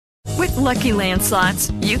With Lucky Land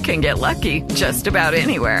Slots, you can get lucky just about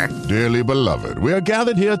anywhere. Dearly beloved, we are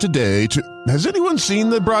gathered here today to... Has anyone seen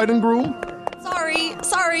the bride and groom?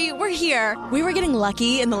 Sorry, we're here. We were getting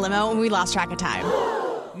lucky in the limo and we lost track of time.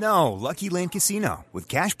 No, Lucky Land Casino, with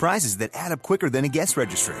cash prizes that add up quicker than a guest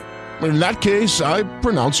registry. In that case, I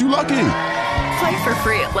pronounce you lucky. Play for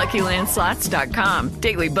free at LuckyLandSlots.com.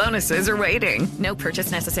 Daily bonuses are waiting. No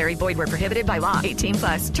purchase necessary. Void where prohibited by law.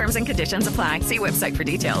 18+. Terms and conditions apply. See website for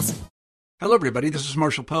details. Hello, everybody. This is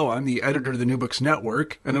Marshall Poe. I'm the editor of the New Books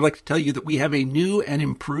Network, and I'd like to tell you that we have a new and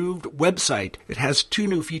improved website. It has 2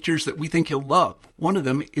 new features that we think you'll love. One of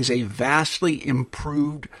them is a vastly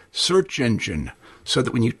improved search engine, so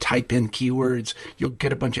that when you type in keywords, you'll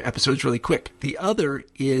get a bunch of episodes really quick. The other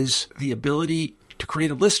is the ability to create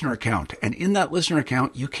a listener account. And in that listener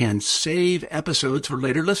account, you can save episodes for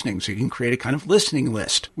later listening. So you can create a kind of listening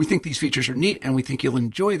list. We think these features are neat and we think you'll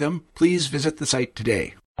enjoy them. Please visit the site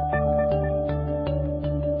today.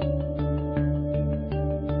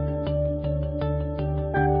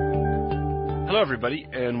 Hello, everybody,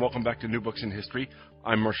 and welcome back to New Books in History.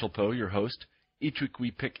 I'm Marshall Poe, your host. Each week we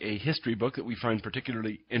pick a history book that we find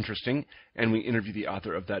particularly interesting, and we interview the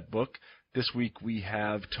author of that book. This week we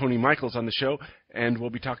have Tony Michaels on the show, and we'll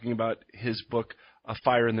be talking about his book, A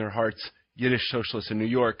Fire in Their Hearts, Yiddish Socialists in New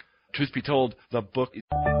York. Truth be told, the book is...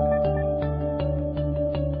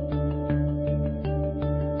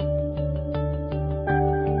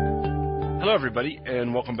 Hello, everybody,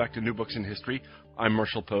 and welcome back to New Books in History. I'm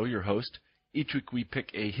Marshall Poe, your host. Each week we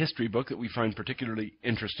pick a history book that we find particularly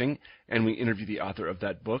interesting, and we interview the author of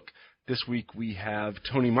that book. This week we have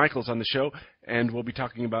Tony Michaels on the show, and we'll be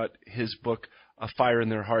talking about his book, A Fire in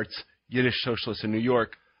Their Hearts, Yiddish Socialists in New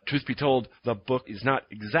York. Truth be told, the book is not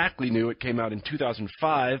exactly new. It came out in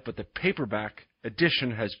 2005, but the paperback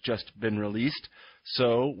edition has just been released.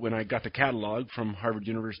 So when I got the catalog from Harvard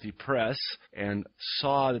University Press and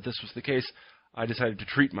saw that this was the case, I decided to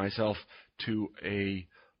treat myself to a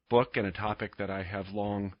book and a topic that I have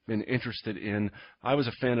long been interested in. I was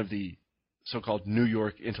a fan of the so-called New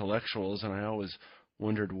York intellectuals, and I always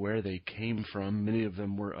wondered where they came from. Many of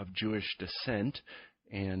them were of Jewish descent,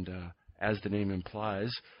 and as the name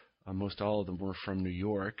implies, most all of them were from New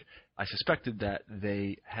York. I suspected that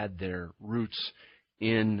they had their roots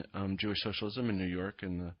in Jewish socialism in New York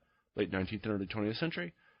in the late 19th and early 20th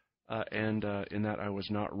century, and in that I was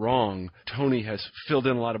not wrong. Tony has filled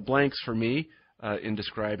in a lot of blanks for me in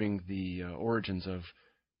describing the origins of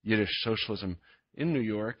Yiddish socialism in New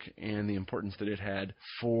York and the importance that it had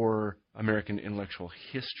for American intellectual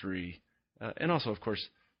history, and also, of course,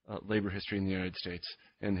 labor history in the United States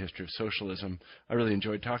and the history of socialism. I really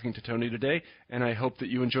enjoyed talking to Tony today, and I hope that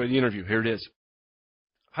you enjoy the interview. Here it is.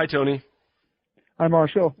 Hi, Tony. Hi,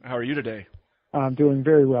 Marshall. How are you today? I'm doing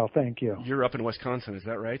very well, thank you. You're up in Wisconsin, is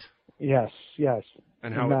that right? Yes.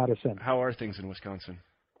 And in Madison. How are things in Wisconsin?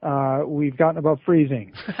 We've gotten above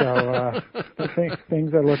freezing, so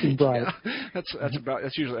things are looking bright. Yeah,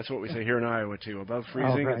 that's what we say here in Iowa too. Above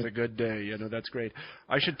freezing, right. It's a good day. That's great.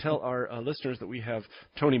 I should tell our listeners that we have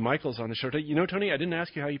Tony Michaels on the show today. Tony, I didn't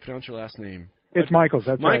ask you how you pronounce your last name. It's Michaels.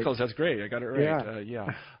 That's right. Michaels, that's great. I got it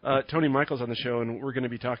right. Tony Michaels on the show, and we're going to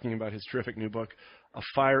be talking about his terrific new book, A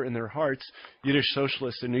Fire in Their Hearts, Yiddish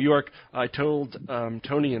Socialists in New York. I told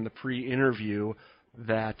Tony in the pre-interview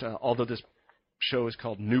that although this show is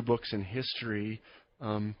called New Books in History,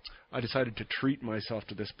 I decided to treat myself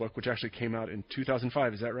to this book, which actually came out in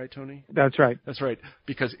 2005. Is that right, Tony? That's right. That's right,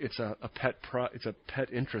 because it's a pet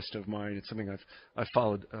interest of mine. It's something I've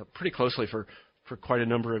followed pretty closely for quite a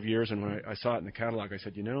number of years, and when I saw it in the catalog, I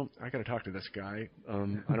said, I got to talk to this guy.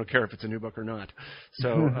 I don't care if it's a new book or not. So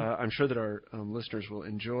I'm sure that our listeners will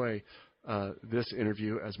enjoy this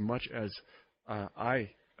interview as much as I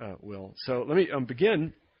will. So let me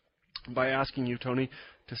begin by asking you, Tony,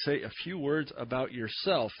 to say a few words about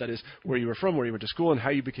yourself. That is, where you were from, where you went to school, and how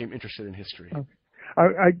you became interested in history. Okay.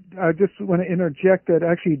 I just want to interject that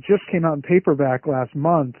actually just came out in paperback last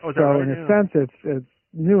month. Oh, so right? In a sense, it's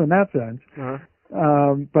new in that sense. Uh-huh.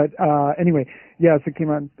 But anyway, yes, it came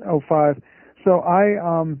out in 2005. So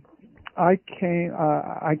I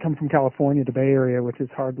come from California, the Bay Area, which is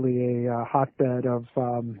hardly a hotbed of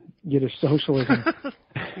Yiddish socialism.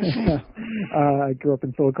 I grew up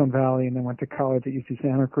in Silicon Valley and then went to college at UC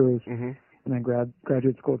Santa Cruz, and then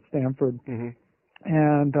graduate school at Stanford.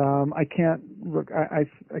 And I can't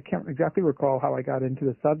exactly recall how I got into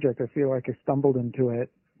the subject. I feel like I stumbled into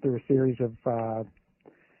it through a series of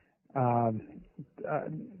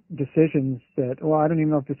decisions that, well, I don't even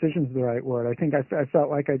know if decision is the right word. I think I felt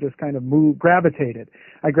like I just kind of gravitated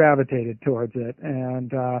towards it.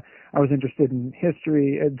 And I was interested in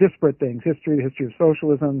history, disparate things, the history of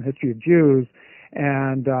socialism, history of Jews,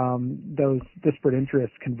 and those disparate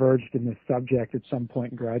interests converged in this subject at some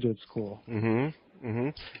point in graduate school. Mm-hmm. Mm-hmm.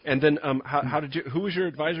 And then who was your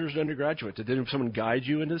advisor as an undergraduate? Did someone guide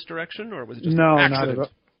you in this direction, or was it just an accident? Not at all.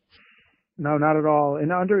 No, not at all. And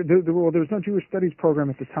there was no Jewish studies program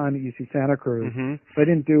at the time at UC Santa Cruz. Mm-hmm. So I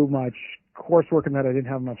didn't do much coursework in that. I didn't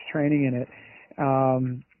have much training in it.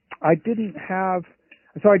 I didn't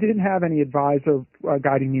have any advisor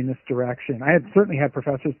guiding me in this direction. I certainly had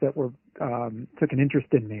professors that took an interest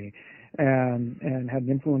in me and had an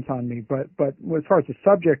influence on me. But as far as the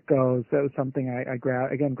subject goes, that was something I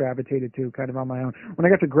gravitated to kind of on my own. When I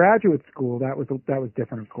got to graduate school, that was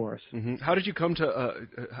different, of course. Mm-hmm. How did you come to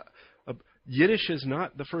Yiddish is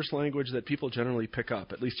not the first language that people generally pick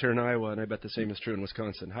up, at least here in Iowa, and I bet the same is true in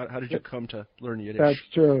Wisconsin. How did you come to learn Yiddish? That's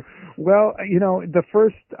true. Well, the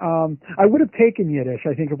first, I would have taken Yiddish,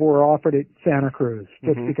 I think, if it were offered at Santa Cruz,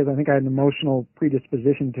 just because I think I had an emotional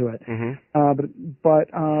predisposition to it. Mm-hmm.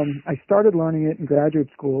 But I started learning it in graduate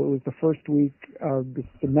school. It was the first week of the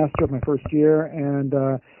semester of my first year, and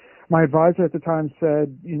my advisor at the time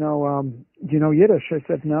said, do you know Yiddish? I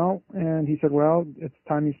said, no. And he said, well, it's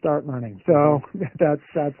time you start learning. So that's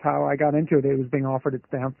how I got into it. It was being offered at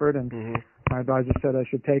Stanford, and my advisor said I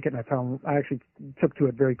should take it, and I actually took to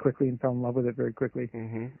it very quickly and fell in love with it very quickly.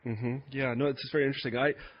 Mm-hmm. Mm-hmm. Yeah, no, it's very interesting.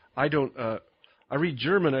 I don't, I read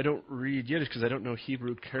German. I don't read Yiddish because I don't know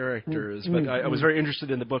Hebrew characters, but I was very interested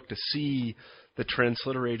in the book to see the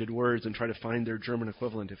transliterated words and try to find their German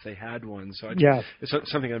equivalent if they had one. So it's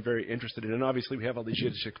something I'm very interested in. And obviously we have all these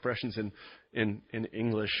Yiddish expressions in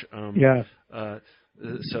English. So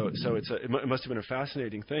it must have been a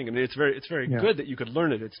fascinating thing. I mean, it's very good that you could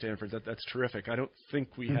learn it at Stanford. That's terrific. I don't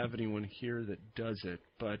think we have anyone here that does it,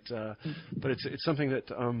 but it's something that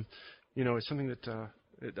it's something that.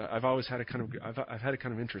 I've always had I've had a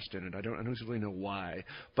kind of interest in it. I don't really know why.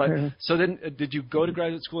 But so then, did you go to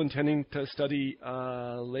graduate school intending to study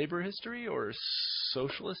labor history or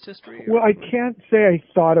socialist history? Well, I can't say I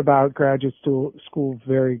thought about graduate school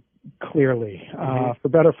very clearly, for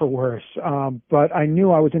better or for worse. But I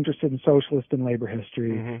knew I was interested in socialist and labor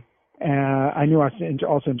history. And I knew I was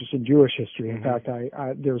also interested in Jewish history. In fact,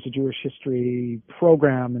 there was a Jewish history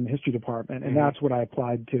program in the history department, and that's what I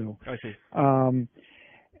applied to. I see.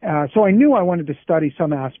 So I knew I wanted to study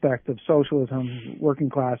some aspect of socialism, working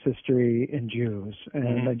class history, and Jews,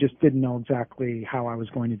 and I just didn't know exactly how I was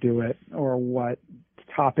going to do it or what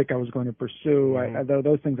topic I was going to pursue.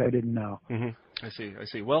 Those things I didn't know. I see.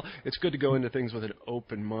 Well, it's good to go into things with an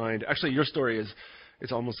open mind. Actually, your story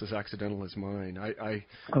it's almost as accidental as mine. I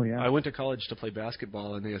went to college to play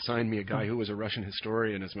basketball, and they assigned me a guy who was a Russian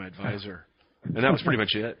historian as my advisor. And that was pretty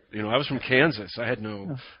much it. I was from Kansas. I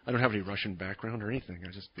don't have any Russian background or anything.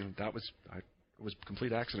 I just, it was a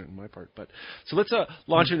complete accident on my part. But so let's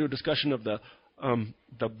launch into a discussion of the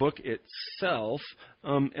book itself.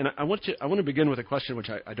 And I want to begin with a question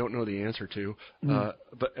which I don't know the answer to, but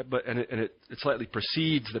it slightly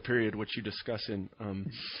precedes the period which you discuss in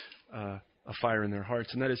A Fire in Their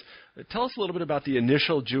Hearts, and that is, tell us a little bit about the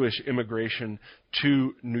initial Jewish immigration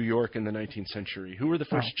to New York in the 19th century. Who were the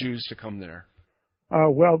first Jews to come there?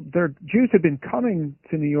 Well, Jews had been coming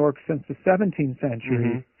to New York since the 17th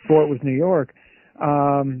century, before it was New York,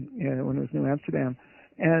 when it was New Amsterdam.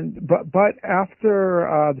 But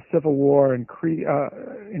after the Civil War,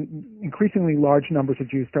 increasingly large numbers of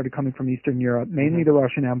Jews started coming from Eastern Europe, mainly the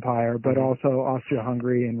Russian Empire, but also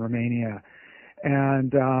Austria-Hungary and Romania.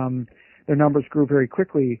 And their numbers grew very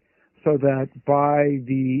quickly, so that by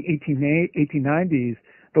the 1890s,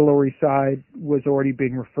 the Lower East Side was already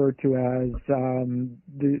being referred to as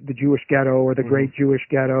the Jewish Ghetto, or the Great Jewish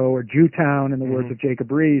Ghetto, or Jewtown, in the words of Jacob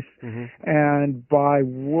Riis. And by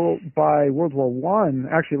World War I,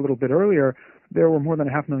 actually a little bit earlier, there were more than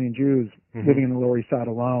 500,000 Jews living in the Lower East Side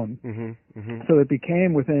alone. So it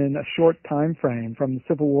became, within a short time frame, from the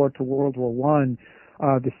Civil War to World War I,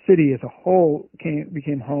 the city as a whole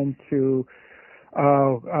became home to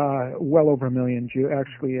well over 1 million Jews.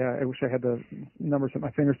 Actually, I wish I had the numbers at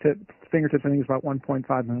my fingertips. I think it was about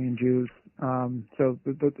 1.5 million Jews. And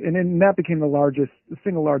then that became the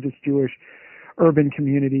single largest Jewish urban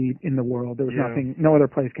community in the world. There was no other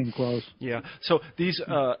place came close. Yeah. So these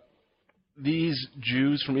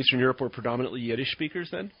Jews from Eastern Europe were predominantly Yiddish speakers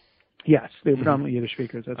then? Yes, they were predominantly Yiddish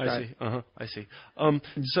speakers. That's right. I see.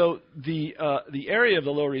 So the area of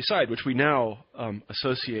the Lower East Side, which we now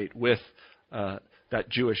associate with that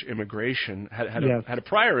Jewish immigration had Yes. a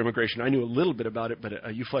prior immigration. I knew a little bit about it,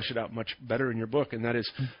 but you flesh it out much better in your book. And that is,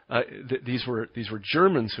 these were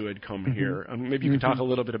Germans who had come here. Maybe you could talk a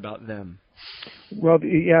little bit about them. Well,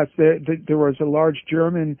 yes, there was a large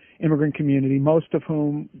German immigrant community, most of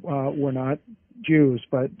whom were not Jews,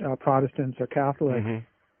 but Protestants or Catholics.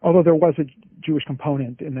 Although there was a Jewish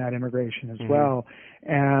component in that immigration as well,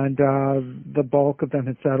 and the bulk of them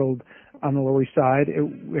had settled on the Lower East Side,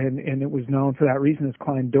 and it was known for that reason as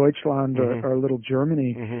Klein Deutschland or Little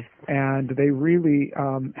Germany, and they really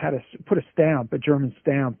had put a German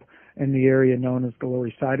stamp in the area known as the Lower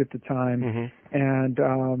East Side at the time. And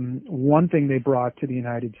one thing they brought to the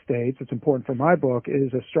United States, it's important for my book,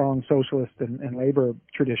 is a strong socialist and labor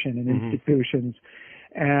tradition and institutions.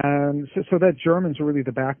 And so that Germans were really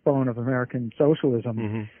the backbone of American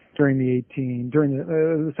socialism during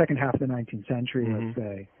the second half of the 19th century, let's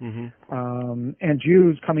say. And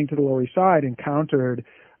Jews coming to the Lower East Side encountered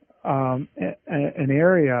an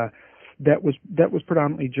area that was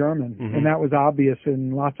predominantly German, and that was obvious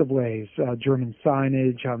in lots of ways. German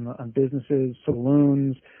signage on businesses,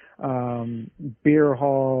 saloons, beer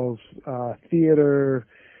halls, theater,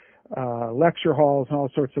 lecture halls, and all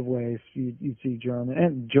sorts of ways you'd see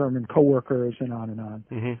German coworkers, and on and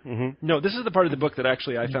on. No, this is the part of the book that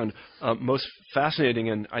actually I found most fascinating,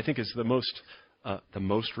 and I think is the most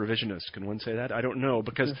revisionist. Can one say that? I don't know,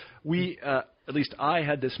 because we, at least I,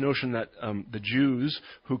 had this notion that the Jews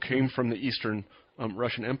who came from the Eastern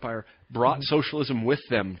Russian Empire brought socialism with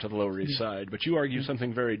them to the Lower East Side, but you argue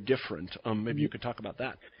something very different. Maybe you could talk about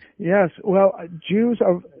that. Yes, well, Jews,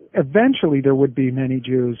 eventually there would be many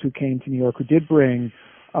Jews who came to New York who did bring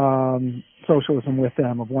socialism with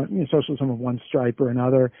them, socialism of one stripe or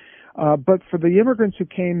another. But for the immigrants who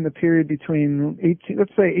came in the period between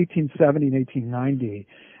 1870 and 1890,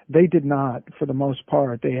 they did not, for the most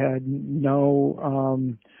part. They had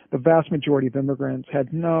no, the vast majority of immigrants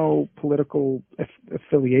had no political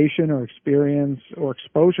affiliation or experience or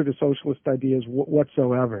exposure to socialist ideas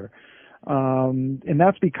whatsoever. And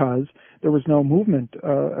that's because there was no movement,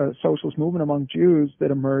 a socialist movement among Jews that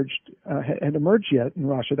had emerged yet in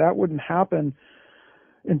Russia. That wouldn't happen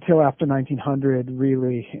until after 1900,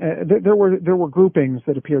 really. There were groupings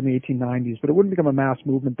that appeared in the 1890s, but it wouldn't become a mass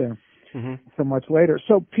movement there so much later.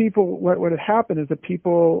 So what had happened is that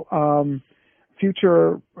people,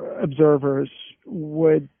 future observers,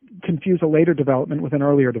 would confuse a later development with an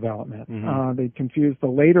earlier development. They'd confuse the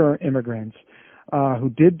later immigrants who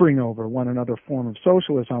did bring over one another form of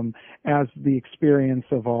socialism as the experience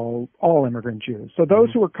of all immigrant Jews. So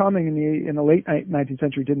those who were coming in the late 19th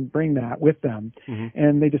century didn't bring that with them,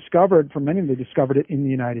 and they discovered it in the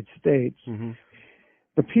United States.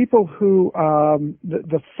 The people who,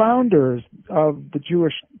 the founders of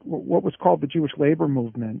what was called the Jewish labor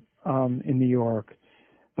movement in New York,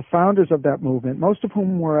 the founders of that movement, most of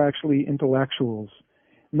whom were actually intellectuals.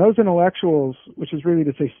 And those intellectuals, which is really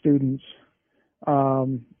to say students,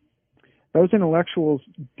 those intellectuals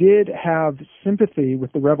did have sympathy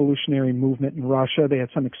with the revolutionary movement in Russia. They had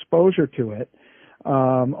some exposure to it,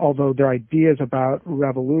 although their ideas about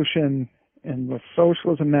revolution and what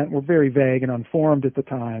socialism meant were very vague and unformed at the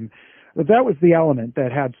time. But that was the element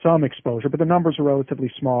that had some exposure, but the numbers are relatively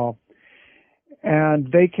small.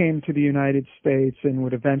 And they came to the United States and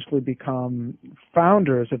would eventually become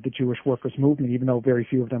founders of the Jewish workers' movement, even though very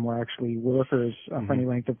few of them were actually workers for any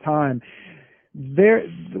length of time. So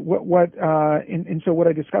what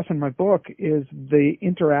I discuss in my book is the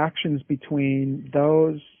interactions between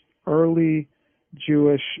those early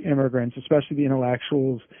Jewish immigrants, especially the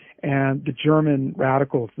intellectuals, and the German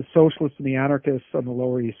radicals, the socialists and the anarchists on the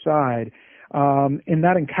Lower East Side, in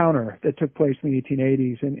that encounter that took place in the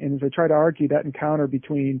 1880s. And as I try to argue, that encounter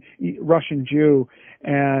between Russian Jew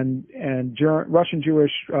and Russian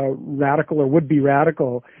Jewish radical or would-be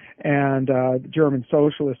radical and German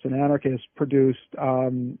socialists and anarchists would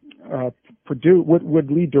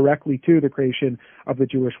lead directly to the creation of the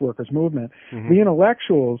Jewish workers' movement. The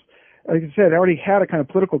intellectuals, like I said, already had a kind of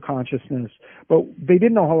political consciousness, but they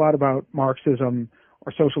didn't know a whole lot about Marxism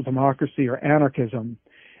or social democracy or anarchism.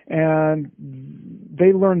 And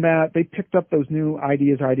they learned that. They picked up those new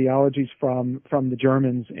ideologies from the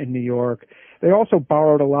Germans in New York. They also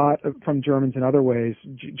borrowed a lot from Germans in other ways.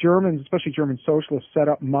 Germans, especially German socialists, set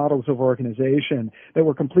up models of organization that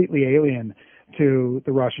were completely alien to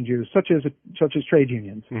the Russian Jews, such as trade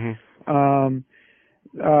unions.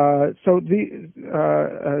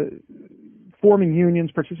 Forming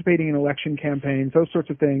unions, participating in election campaigns, those sorts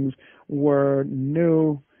of things were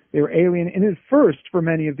new They were alien. And at first, for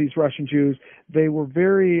many of these Russian Jews, they were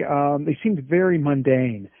they seemed very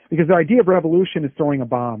mundane, because the idea of revolution is throwing a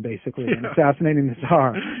bomb, basically, and assassinating the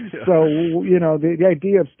Tsar. Yeah. So, the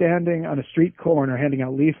idea of standing on a street corner handing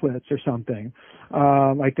out leaflets or something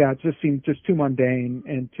like that just seemed just too mundane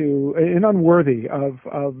and unworthy of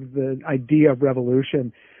the idea of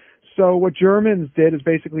revolution. So what Germans did is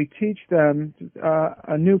basically teach them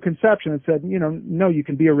a new conception that said, no, you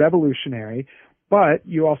can be a revolutionary, but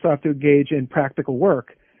you also have to engage in practical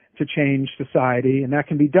work to change society, and that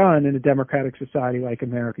can be done in a democratic society like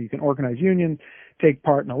America. You can organize unions, take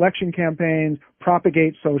part in election campaigns,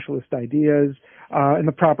 propagate socialist ideas, and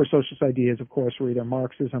the proper socialist ideas, of course, were either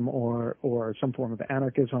Marxism or some form of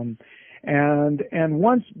anarchism. And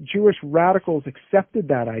once Jewish radicals accepted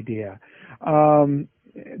that idea,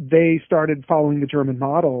 they started following the German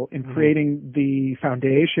model in creating the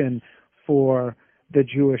foundation for the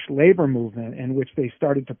Jewish labor movement, in which they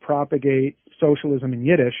started to propagate socialism in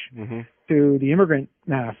Yiddish to the immigrant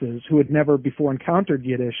masses who had never before encountered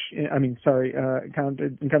encountered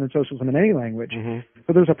socialism in any language.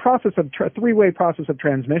 So there's a three-way process of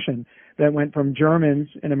transmission that went from Germans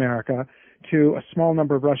in America to a small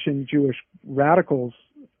number of Russian Jewish radicals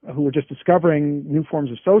who were just discovering new forms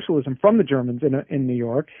of socialism from the Germans in New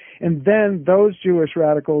York, and then those Jewish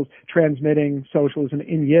radicals transmitting socialism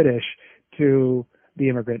in Yiddish to the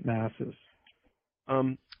immigrant masses.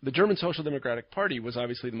 The German Social Democratic Party was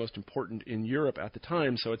obviously the most important in Europe at the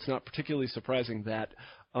time, so it's not particularly surprising that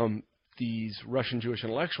these Russian Jewish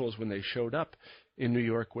intellectuals, when they showed up in New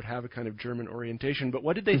York, would have a kind of German orientation. But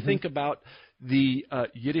what did they think about the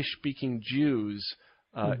Yiddish-speaking Jews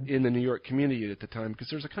in the New York community at the time? Because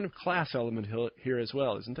there's a kind of class element here as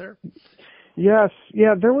well, isn't there? Yes.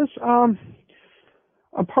 Yeah, there was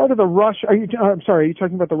a part of the Russian... are you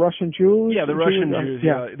talking about the Russian Jews? Yeah, the Russian Jews,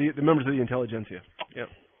 the members of the intelligentsia. Yeah.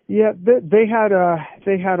 Yeah, they had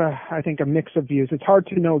I think, a mix of views. It's hard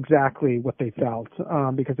to know exactly what they felt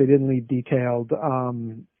because they didn't leave detailed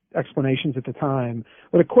explanations at the time.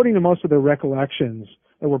 But according to most of their recollections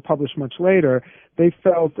that were published much later, they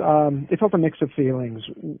felt a mix of feelings.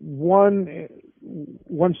 One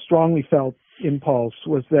strongly felt impulse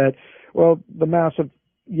was that, well, the mass of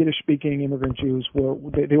Yiddish-speaking immigrant Jews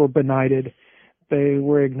they were benighted, they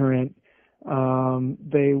were ignorant,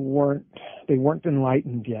 they weren't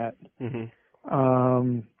enlightened yet, and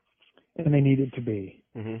they needed to be.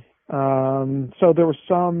 So there was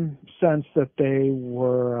some sense that they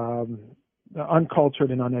were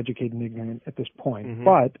uncultured and uneducated and ignorant at this point.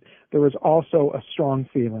 But there was also a strong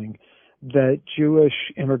feeling that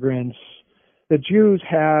the Jews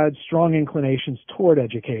had strong inclinations toward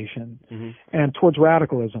education and towards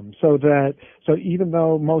radicalism, so even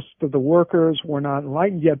though most of the workers were not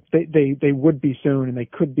enlightened yet, they would be soon, and they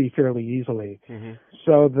could be fairly easily.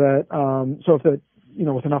 So if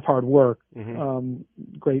with enough hard work,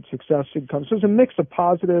 great success should come. So it's a mix of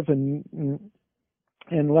positive and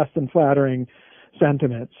less than flattering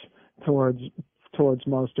sentiments towards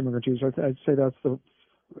most immigrant Jews. I'd say that's the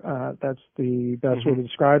best way to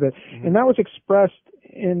describe it. And that was expressed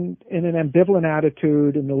in an ambivalent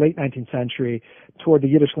attitude in the late 19th century toward the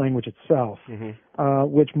Yiddish language itself,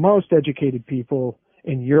 which most educated people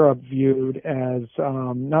in Europe viewed as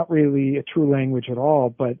not really a true language at all,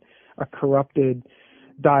 but a corrupted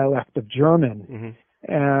dialect of German.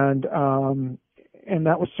 And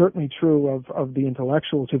that was certainly true of the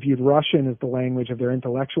intellectuals who viewed Russian as the language of their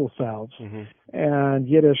intellectual selves. And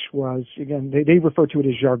Yiddish was, again, they refer to it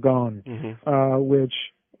as jargon,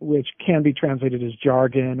 which can be translated as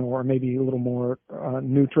jargon, or maybe a little more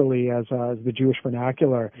neutrally as the Jewish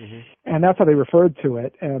vernacular. And that's how they referred to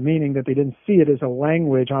it, meaning that they didn't see it as a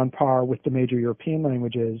language on par with the major European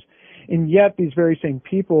languages. And yet these very same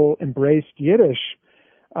people embraced Yiddish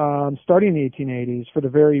starting in the 1880s for the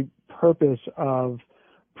very purpose of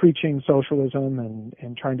preaching socialism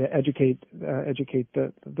and trying to educate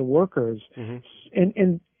the workers,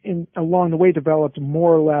 and along the way developed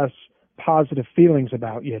more or less positive feelings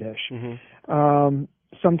about Yiddish.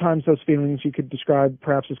 Sometimes those feelings you could describe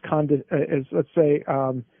perhaps as let's say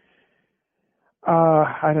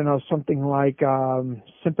I don't know, something like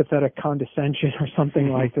sympathetic condescension or something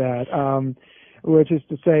like that. Which is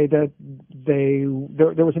to say that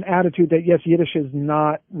there was an attitude that, yes, Yiddish is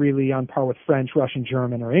not really on par with French, Russian,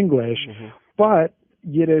 German, or English, but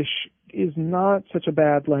Yiddish is not such a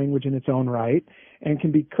bad language in its own right and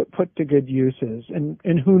can be put to good uses. And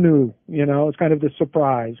who knew? It's kind of this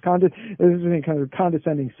surprise. This is a kind of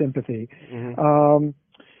condescending sympathy.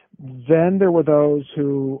 Then there were those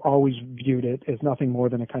who always viewed it as nothing more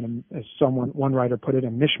than a kind of, as one writer put it, a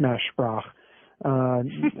mishmash sprach,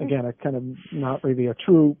 Again, a kind of not really a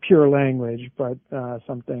true pure language, but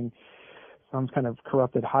some kind of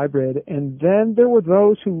corrupted hybrid. And then there were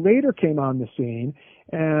those who later came on the scene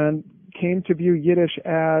and came to view Yiddish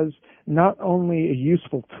as not only a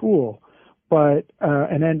useful tool, but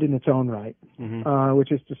an end in its own right,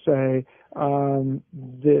 which is to say,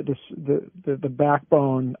 the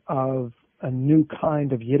backbone of a new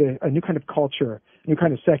kind of Yiddish, a new kind of culture, a new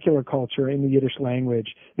kind of secular culture in the Yiddish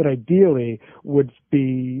language that ideally would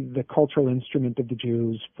be the cultural instrument of the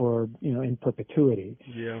Jews for, in perpetuity.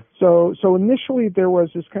 Yeah. So initially there was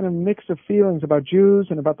this kind of mix of feelings about Jews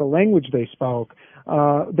and about the language they spoke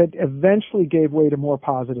that eventually gave way to more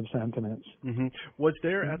positive sentiments. Mm-hmm. Was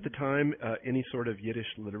there at the time any sort of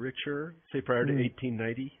Yiddish literature, say prior to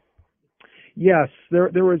 1890? Yes,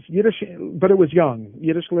 there was Yiddish, but it was young.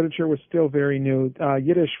 Yiddish literature was still very new.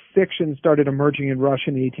 Yiddish fiction started emerging in Russia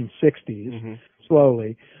in the 1860s,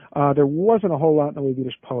 slowly. There wasn't a whole lot in the way of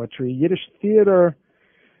Yiddish poetry. Yiddish theater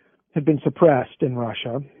had been suppressed in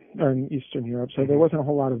Russia, or in Eastern Europe, so there wasn't a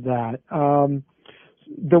whole lot of that.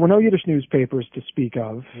 There were no Yiddish newspapers to speak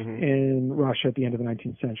of in Russia at the end of the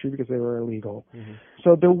 19th century because they were illegal.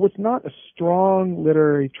 So there was not a strong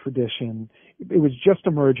literary tradition. It was just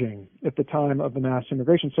emerging at the time of the mass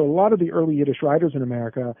immigration. So a lot of the early Yiddish writers in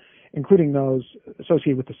America, including those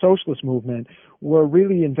associated with the socialist movement, were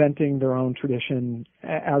really inventing their own tradition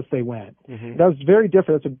as they went. That was very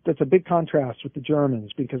different. That's a big contrast with the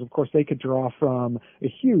Germans because, of course, they could draw from a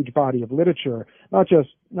huge body of literature, not just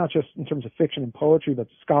in terms of fiction and poetry, but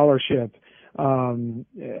scholarship,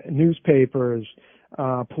 newspapers,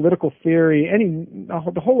 political theory,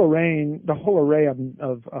 the whole array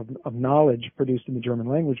of knowledge produced in the German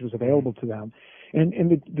language was available to them. And in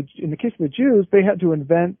the case of the Jews, they had to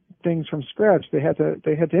invent things from scratch. They had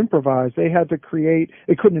to improvise. They had to create.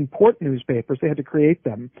 They couldn't import newspapers. They had to create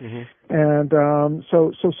them. And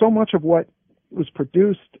so much of what was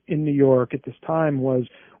produced in New York at this time was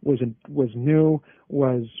new,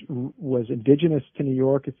 was indigenous to New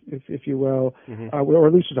York, if you will, or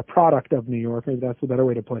at least was a product of New York. Maybe that's the better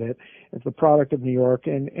way to put it. It's the product of New York,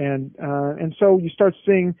 and so you start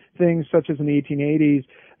seeing things such as in the 1880s,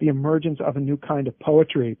 the emergence of a new kind of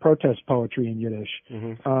poetry, protest poetry in Yiddish,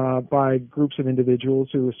 by groups of individuals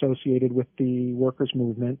who associated with the workers'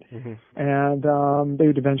 movement, and they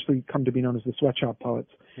would eventually come to be known as the sweatshop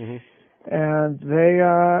poets. And they,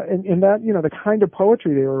 in that, the kind of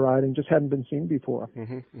poetry they were writing just hadn't been seen before.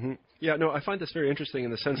 Yeah, no, I find this very interesting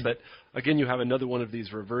in the sense that, again, you have another one of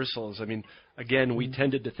these reversals. I mean, again, we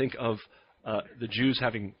tended to think of the Jews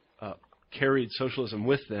having carried socialism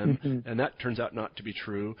with them, and that turns out not to be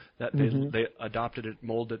true, that they adopted it,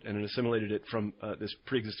 molded it, and assimilated it from this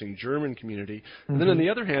pre-existing German community. And then on the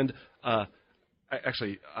other hand, I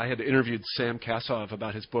had interviewed Sam Kassow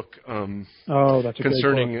about his book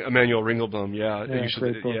concerning Emanuel Ringelblum. Yeah,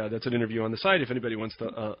 that's an interview on the site if anybody wants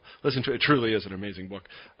to listen to it. It truly is an amazing book.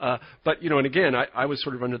 But and again, I was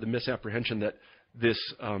sort of under the misapprehension that this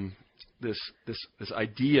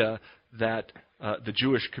idea that the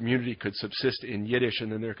Jewish community could subsist in Yiddish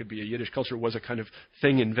and then there could be a Yiddish culture was a kind of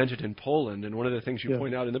thing invented in Poland. And one of the things you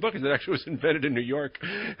point out in the book is that it actually was invented in New York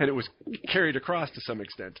and it was carried across to some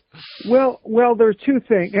extent. Well, there are two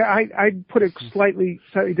things. I'd put it slightly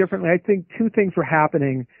differently. I think two things were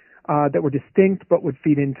happening that were distinct but would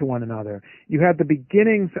feed into one another. You had the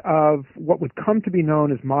beginnings of what would come to be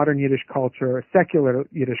known as modern Yiddish culture, secular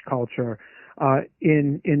Yiddish culture,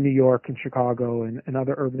 in New York and Chicago and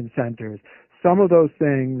other urban centers. Some of those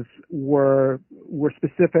things were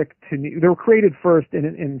specific to they were created first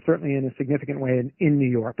and certainly in a significant way in New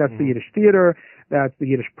York. That's the Yiddish theater, that's the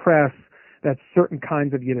Yiddish press, that's certain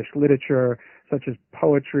kinds of Yiddish literature such as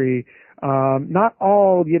poetry. Not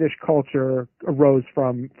all Yiddish culture arose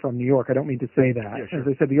from New York. I don't mean to say that. Yeah, sure. As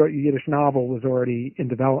I said, the Yiddish novel was already in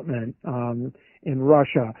development in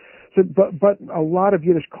Russia. So, but a lot of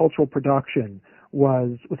Yiddish cultural production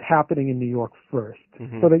was happening in New York first.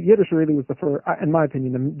 So that Yiddish really was the first, in my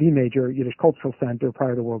opinion, the major Yiddish cultural center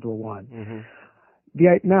prior to World War I.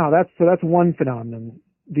 Now that's one phenomenon.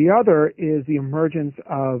 The other is the emergence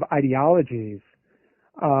of ideologies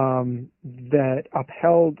that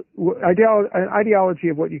upheld an ideology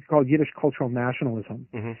of what you could call Yiddish cultural nationalism,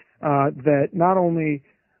 that not only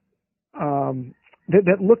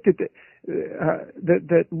that looked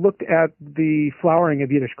at the flowering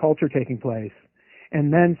of Yiddish culture taking place,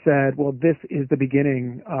 and then said, well, this is the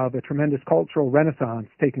beginning of a tremendous cultural renaissance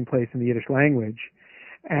taking place in the Yiddish language,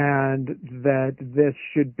 and that this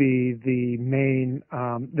should be the main,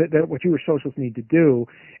 that what Jewish socialists need to do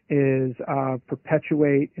is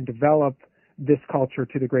perpetuate and develop this culture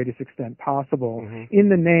to the greatest extent possible in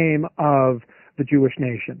the name of the Jewish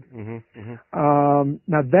nation.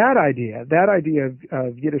 Now that idea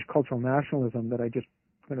of Yiddish cultural nationalism that I just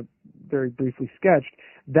kind of very briefly sketched,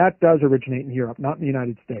 that does originate in Europe, not in the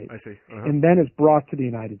United States. I see. And then is brought to the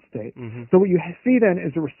United States. So what you see then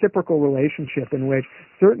is a reciprocal relationship in which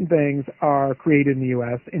certain things are created in the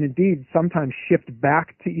U.S. and indeed sometimes shipped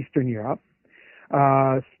back to Eastern Europe.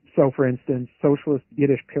 So, for instance, socialist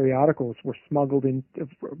Yiddish periodicals were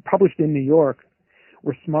published in New York,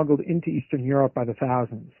 were smuggled into Eastern Europe by the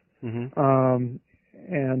thousands,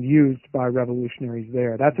 and used by revolutionaries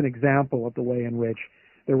there. That's an example of the way in which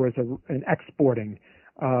there was an exporting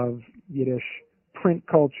of Yiddish print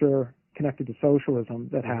culture connected to socialism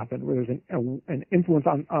that happened, where there's an influence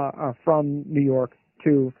from New York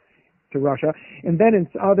to Russia, and then in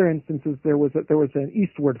other instances there was an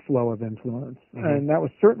eastward flow of influence, and that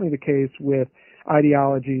was certainly the case with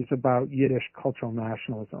ideologies about Yiddish cultural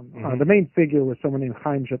nationalism. The main figure was someone named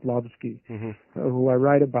Chaim Zetlovsky, who I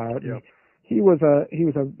write about. Yep. He was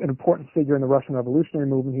an important figure in the Russian Revolutionary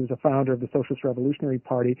Movement. He was a founder of the Socialist Revolutionary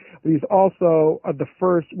Party, but he's also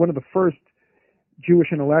one of the first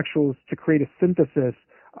Jewish intellectuals to create a synthesis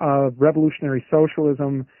of revolutionary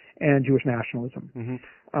socialism and Jewish nationalism.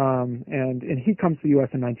 And he comes to the U.S.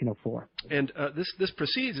 in 1904. And this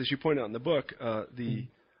precedes, as you point out in the book,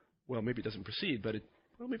 maybe it doesn't precede, but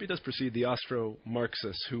maybe it does precede the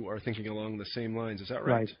Austro-Marxists who are thinking along the same lines. Is that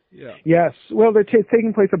right? Yeah. Yes. Well, they're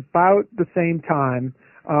taking place about the same time.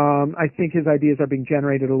 I think his ideas are being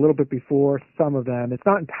generated a little bit before some of them. It's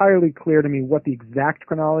not entirely clear to me what the exact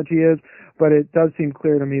chronology is, but it does seem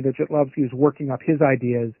clear to me that Zetlovsky is working up his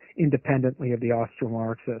ideas independently of the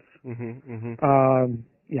Austro-Marxists.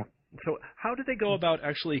 Yeah. So how did they go about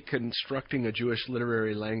actually constructing a Jewish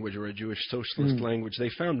literary language or a Jewish socialist language? They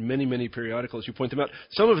found many, many periodicals. You point them out.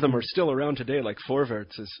 Some of them are still around today, like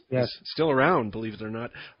Vorwärts is still around, believe it or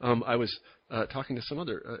not. I was talking to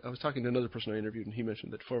another person I interviewed, and he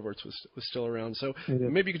mentioned that Vorwärts was still around. So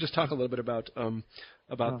maybe you could just talk a little bit about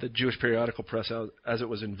the Jewish periodical press as it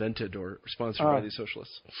was invented or sponsored by these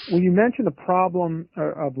socialists. Well, you mentioned the problem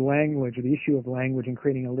of language, or the issue of language in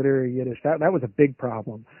creating a literary Yiddish. That was a big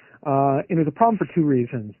problem. And it was a problem for two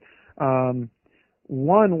reasons.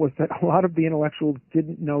 One was that a lot of the intellectuals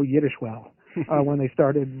didn't know Yiddish well when they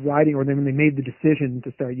started writing, or when they made the decision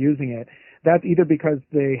to start using it. That's either because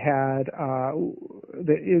they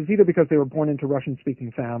were born into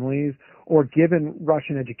Russian-speaking families, or given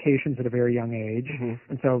Russian educations at a very young age,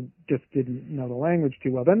 and so just didn't know the language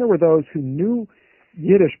too well. Then there were those who knew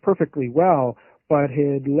Yiddish perfectly well, but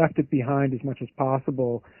had left it behind as much as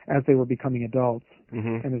possible as they were becoming adults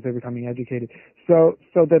and as they were becoming educated. So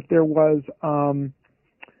that there was,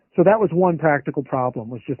 so that was one practical problem,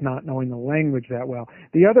 was just not knowing the language that well.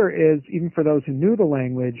 The other is, even for those who knew the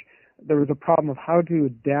language, there was a problem of how to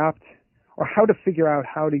adapt, or how to figure out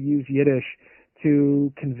how to use Yiddish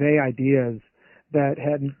to convey ideas that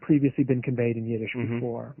hadn't previously been conveyed in Yiddish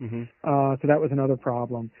before. So that was another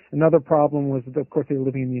problem. Another problem was that, of course, they were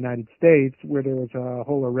living in the United States, where there was a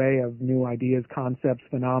whole array of new ideas, concepts,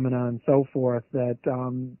 phenomena, and so forth that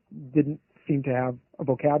didn't seem to have a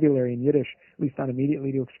vocabulary in Yiddish, at least not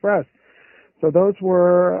immediately, to express. So those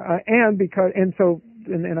were, and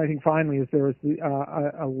I think finally is there was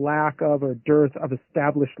a lack of, or dearth of,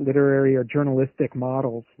 established literary or journalistic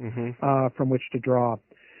models from which to draw.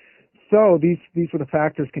 So these were the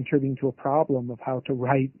factors contributing to a problem of how to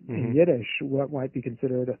write in Yiddish, what might be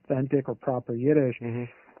considered authentic or proper Yiddish. And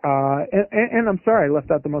I'm sorry, I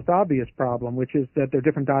left out the most obvious problem, which is that there are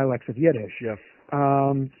different dialects of Yiddish. Yeah.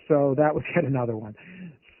 So that was yet another one.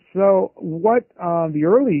 So what the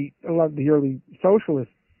early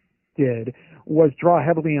socialists did was draw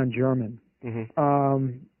heavily on German.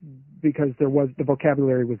 Because the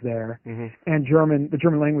vocabulary was there, and the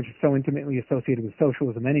German language is so intimately associated with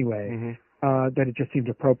socialism anyway, that it just seemed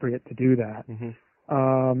appropriate to do that.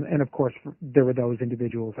 And of course, there were those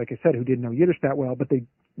individuals, like I said, who didn't know Yiddish that well, but they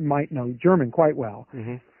might know German quite well.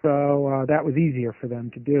 So that was easier for them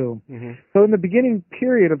to do. So in the beginning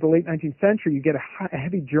period of the late 19th century, you get a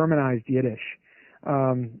heavy Germanized Yiddish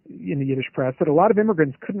in the Yiddish press that a lot of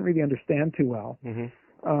immigrants couldn't really understand too well.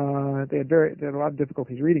 They had a lot of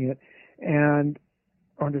difficulties reading it and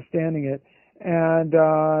understanding it, and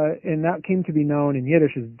that came to be known in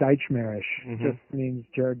Yiddish as Deutschmarisch. Just means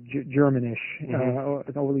Germanish,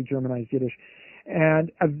 overly Germanized Yiddish.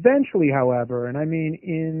 And eventually, however, and I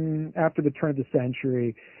mean after the turn of the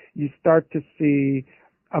century, you start to see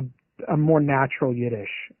a more natural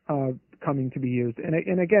Yiddish coming to be used.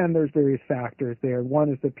 And again, there's various factors there. One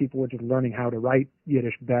is that people were just learning how to write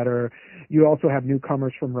Yiddish better. You also have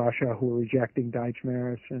newcomers from Russia who are rejecting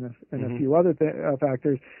Deutschmarisch and a few other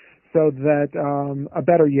factors. so that a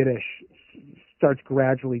better Yiddish starts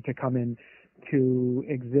gradually to come into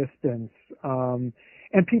existence.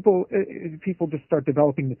 And people just start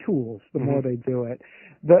developing the tools the more they do it.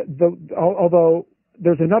 Although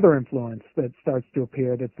there's another influence that starts to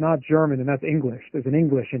appear that's not German, and that's English. There's an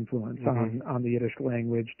English influence on the Yiddish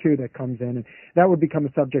language too that comes in, and that would become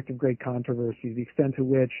a subject of great controversy. The extent to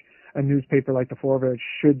which a newspaper like the Vorwärts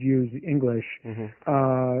should use English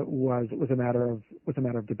was a matter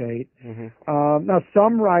of debate.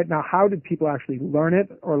 Now how did people actually learn it,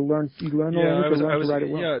 or learn the language, or learn to write it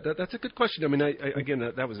well? Yeah, that's a good question. I mean, again,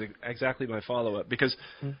 that was exactly my follow-up, because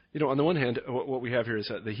on the one hand, what we have here is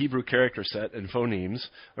the Hebrew character set and phonemes,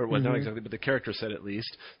 or well, not exactly, but the character set at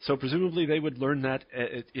least. So presumably they would learn that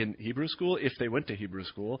in Hebrew school if they went to Hebrew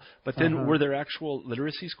school. But then were there actual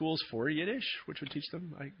literacy schools for Yiddish which would teach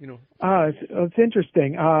them? It's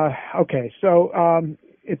interesting. Okay, so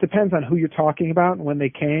it depends on who you're talking about and when they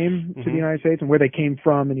came to the United States and where they came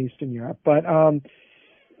from in Eastern Europe. But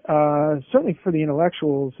certainly for the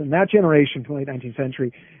intellectuals in that generation, from the late 19th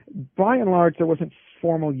century, by and large, there wasn't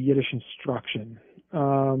formal Yiddish instruction,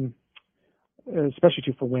 especially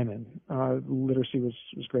true for women. Literacy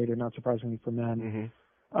was greater, not surprisingly, for men.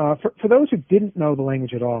 For those who didn't know the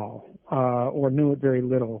language at all, or knew it very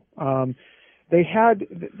little,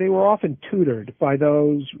 they were often tutored by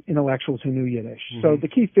those intellectuals who knew Yiddish. So the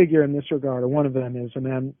key figure in this regard, or one of them, is a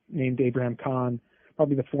man named Abraham Kahn,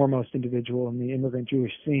 probably the foremost individual in the immigrant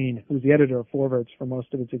Jewish scene, who was the editor of Vorwärts for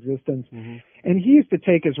most of its existence. And he used to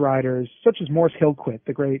take his writers, such as Morris Hillquit,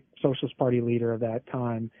 the great Socialist Party leader of that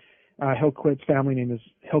time. Hillquit's family name is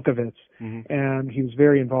Hilkovitz, and he was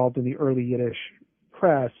very involved in the early Yiddish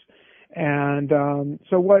press. And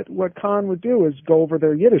so what Kahn would do is go over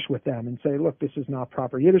their Yiddish with them and say, look, this is not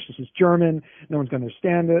proper Yiddish. This is German. No one's going to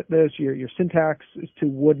understand this. Your syntax is too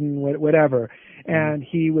wooden, whatever. And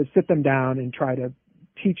he would sit them down and try to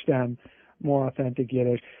teach them more authentic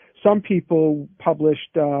Yiddish. Some people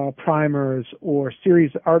published primers or a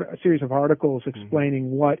series of articles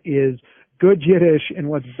explaining what is good Yiddish and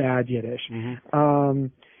what's bad Yiddish.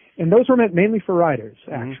 And those were meant mainly for writers,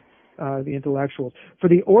 actually. The intellectuals. For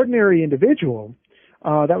the ordinary individual,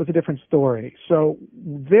 that was a different story. So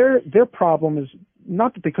their problem is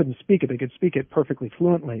not that they couldn't speak it; they could speak it perfectly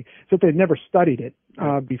fluently. It's that they'd never studied it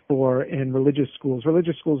before in religious schools.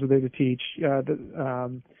 Religious schools are there to teach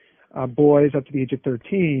boys up to the age of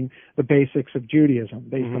 13 the basics of Judaism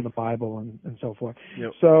based on the Bible and so forth.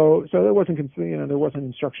 So there wasn't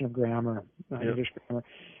instruction of grammar, Yiddish grammar.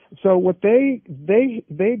 So what they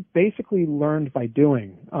basically learned by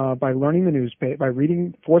doing, by learning the newspaper, by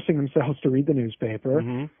forcing themselves to read the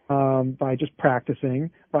newspaper, by just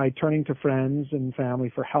practicing, by turning to friends and family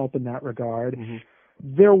for help in that regard.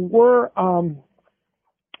 There were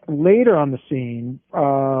later on the scene,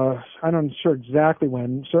 I'm not sure exactly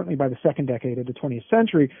when, certainly by the second decade of the 20th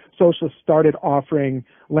century, socialists started offering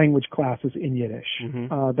language classes in Yiddish.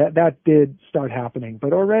 That did start happening,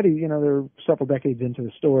 but already, they're several decades into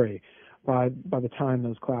the story by the time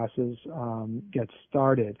those classes get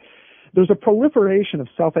started. There's a proliferation of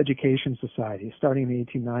self-education societies starting in the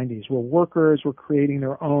 1890s where workers were creating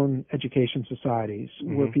their own education societies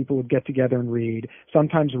where people would get together and read,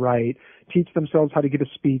 sometimes write, teach themselves how to give a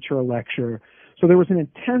speech or a lecture. So there was an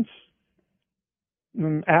intense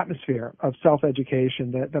atmosphere of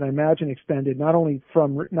self-education that I imagine extended that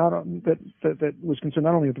was concerned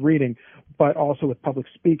not only with reading but also with public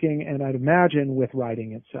speaking, and I'd imagine with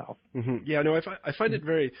writing itself. Yeah, no, I find it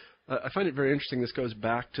very interesting. This goes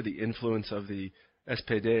back to the influence of the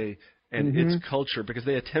SPD and its culture, because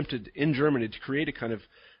they attempted in Germany to create a kind of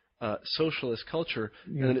socialist culture,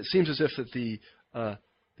 and then it seems as if that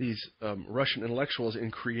these Russian intellectuals,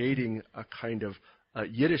 in creating a kind of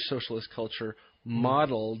Yiddish socialist culture,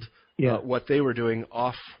 modeled what they were doing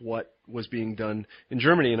off what was being done in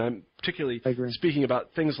Germany. And I'm particularly speaking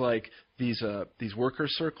about things like these worker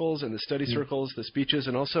circles and the study circles, the speeches,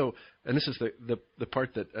 and also, and this is the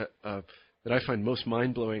part that I find most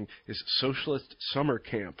mind-blowing, is socialist summer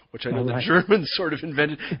camp, which I know the Germans sort of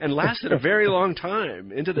invented and lasted a very long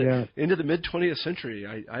time into the mid-20th century.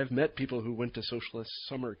 I've met people who went to socialist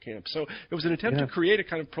summer camp. So it was an attempt to create a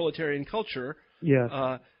kind of proletarian culture.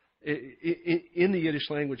 In the Yiddish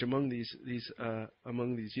language among these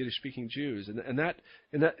Yiddish-speaking Jews, and in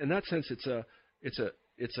that sense, it's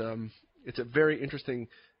a very interesting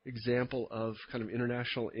example of kind of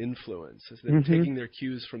international influence. They're taking their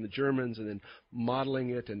cues from the Germans and then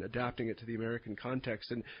modeling it and adapting it to the American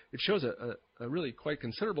context, and it shows a really quite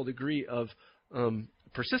considerable degree of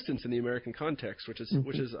persistence in the American context, which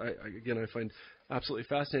is I find absolutely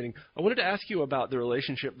fascinating. I wanted to ask you about the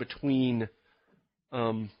relationship between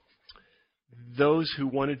those who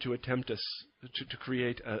wanted to attempt to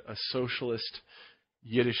create a socialist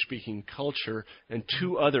Yiddish-speaking culture, and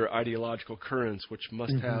two other ideological currents which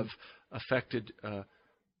must have affected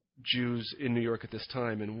Jews in New York at this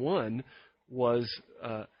time. And one was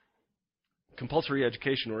compulsory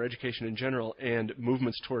education, or education in general, and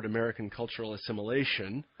movements toward American cultural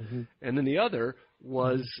assimilation. And then the other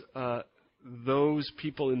was those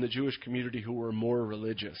people in the Jewish community who were more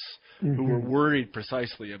religious, who were worried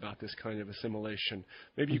precisely about this kind of assimilation.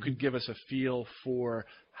 Maybe you could give us a feel for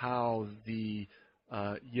how the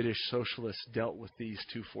Yiddish socialists dealt with these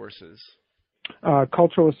two forces.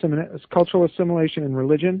 Cultural assimilation and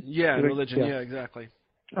religion? Yeah, and religion, yeah, exactly.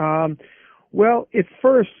 Well, at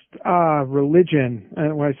first, religion,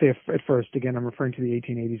 and when I say at first, again, I'm referring to the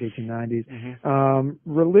 1880s, 1890s,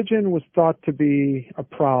 religion was thought to be a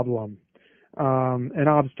problem, an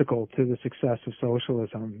obstacle to the success of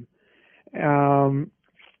socialism. And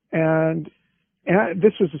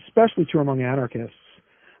this was especially true among anarchists,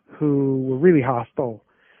 who were really hostile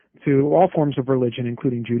to all forms of religion,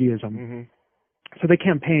 including Judaism. So they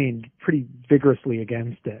campaigned pretty vigorously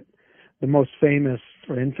against it. The most famous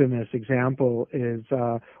or infamous example is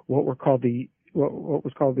what was called the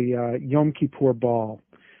Yom Kippur Ball,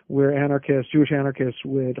 where Jewish anarchists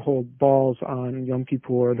would hold balls on Yom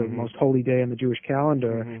Kippur, the most holy day in the Jewish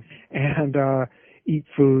calendar, and eat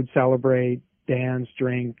food, celebrate, dance,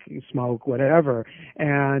 drink, smoke, whatever.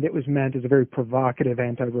 And it was meant as a very provocative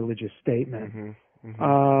anti-religious statement.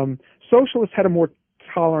 Socialists had a more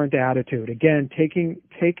tolerant attitude, again,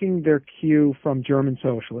 taking their cue from German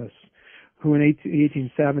socialists, who in the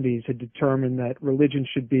 1870s had determined that religion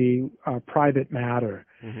should be a private matter,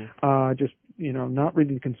 just, not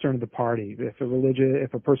really the concern of the party.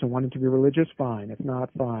 If a person wanted to be religious, fine. If not,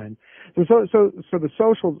 fine. So the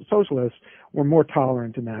socialists were more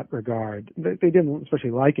tolerant in that regard. They didn't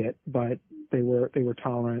especially like it, but they were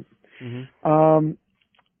tolerant.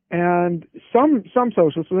 And some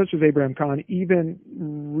socialists, such as Abraham Kahn, even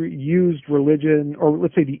used religion, or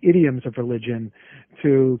let's say the idioms of religion,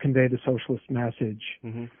 to convey the socialist message.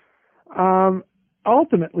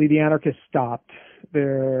 Ultimately, the anarchists stopped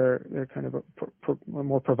their kind of a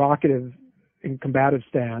more provocative and combative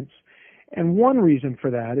stance. And one reason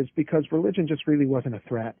for that is because religion just really wasn't a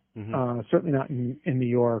threat, certainly not in New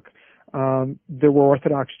York. There were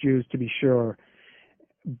Orthodox Jews, to be sure,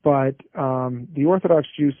 but the Orthodox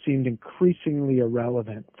Jews seemed increasingly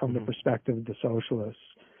irrelevant from the perspective of the socialists.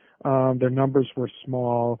 Their numbers were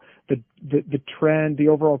small. The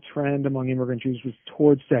overall trend among immigrant Jews was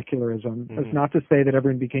towards secularism. That's not to say that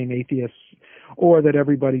everyone became atheists or that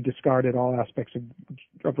everybody discarded all aspects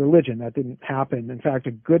of religion. That didn't happen. In fact,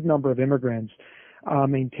 a good number of immigrants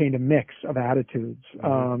maintained a mix of attitudes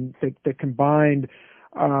that combined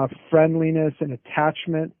friendliness and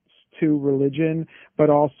attachment to religion, but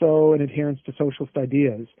also an adherence to socialist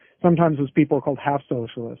ideas. Sometimes those people are called half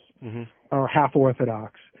socialists or half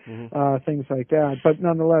orthodox, things like that. But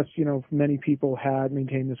nonetheless, many people had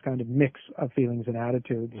maintained this kind of mix of feelings and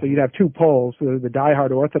attitudes. So you'd have two poles: the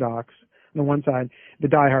diehard orthodox on the one side, the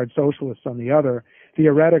diehard socialists on the other.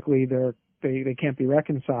 Theoretically, they can't be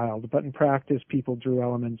reconciled, but in practice, people drew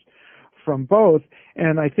elements from both.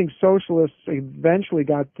 And I think socialists eventually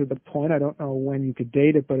got to the point, I don't know when you could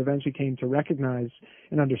date it, but eventually came to recognize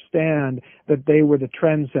and understand that they were the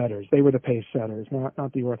trendsetters. They were the pace setters,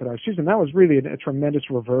 not the Orthodox Jews. And that was really a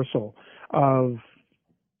tremendous reversal of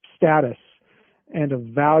status and of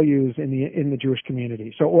values in the Jewish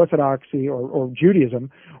community. So Orthodoxy or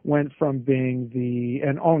Judaism went from being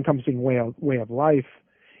an all-encompassing way of life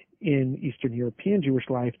in Eastern European Jewish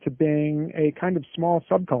life to being a kind of small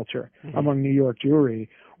subculture among New York Jewry,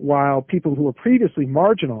 while people who were previously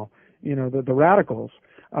marginal, the radicals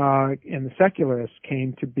and the secularists,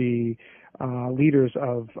 came to be leaders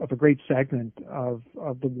of a great segment of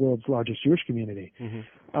the world's largest Jewish community.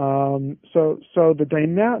 So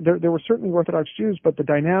there were certainly Orthodox Jews, but the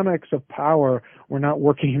dynamics of power were not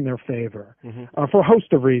working in their favor for a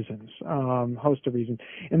host of reasons.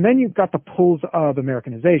 And then you've got the pulls of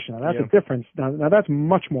Americanization. Now, that's a difference. Now that's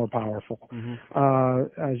much more powerful,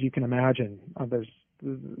 as you can imagine. There's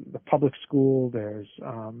the public school. There's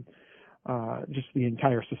just the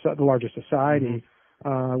entire the larger society.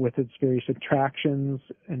 With its various attractions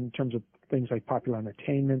in terms of things like popular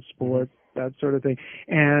entertainment, sports, that sort of thing,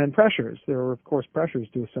 and pressures. There were, of course, pressures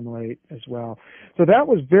to assimilate as well. So that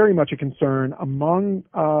was very much a concern among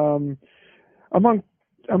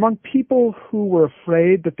people who were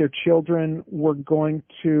afraid that their children were going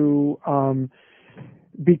to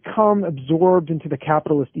become absorbed into the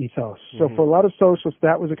capitalist ethos. So for a lot of socialists,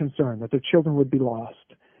 that was a concern, that their children would be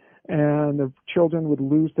lost. and the children would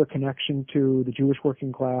lose their connection to the Jewish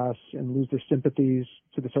working class and lose their sympathies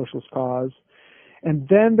to the socialist cause. And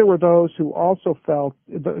then there were those who also felt,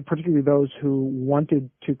 particularly those who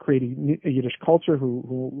wanted to create a Yiddish culture,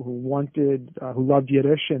 who loved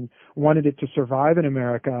Yiddish and wanted it to survive in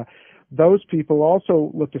America. Those people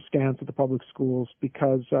also looked askance at the public schools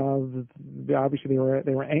because obviously they were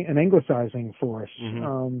an anglicizing force.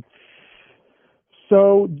 Mm-hmm.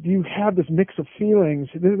 So you have this mix of feelings.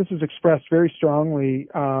 This is expressed very strongly.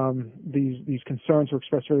 These concerns were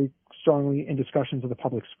expressed very strongly in discussions of the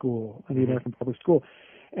public school, and the American public school.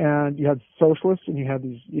 And you had socialists, and you had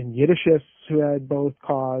these Yiddishists who had both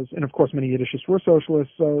cause, and of course many Yiddishists were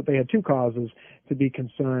socialists, so they had two causes to be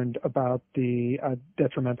concerned about the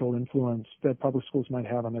detrimental influence that public schools might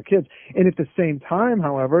have on their kids. And at the same time,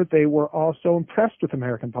 however, they were also impressed with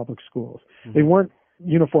American public schools. Mm-hmm. They weren't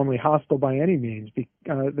uniformly hostile by any means. They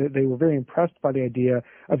were very impressed by the idea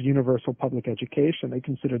of universal public education. They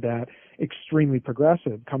considered that extremely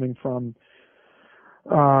progressive, coming from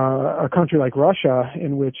a country like Russia,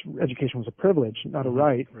 in which education was a privilege, not a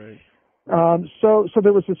right. Right. So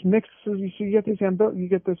there was this mix. So you get this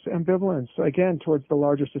ambivalence again towards the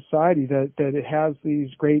larger society that it has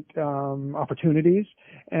these great opportunities,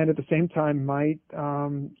 and at the same time might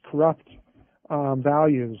corrupt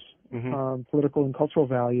values. Mm-hmm. Political and cultural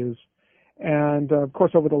values. And, of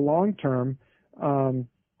course, over the long term, I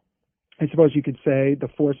suppose you could say the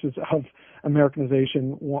forces of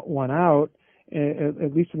Americanization won out,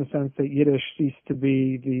 at least in the sense that Yiddish ceased to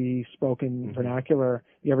be the spoken vernacular,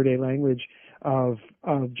 the everyday language of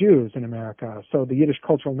Jews in America. So the Yiddish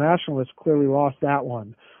cultural nationalists clearly lost that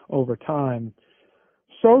one over time.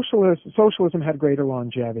 Socialism had greater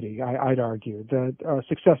longevity, I'd argue. That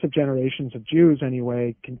successive generations of Jews,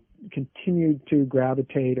 anyway, continued to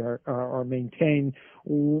gravitate or maintain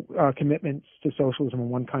commitments to socialism in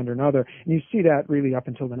one kind or another. And you see that really up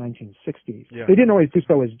until the 1960s. Yeah. They didn't always do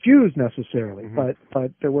so as Jews necessarily, but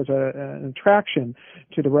there was an attraction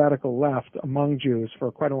to the radical left among Jews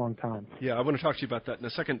for quite a long time. Yeah, I want to talk to you about that in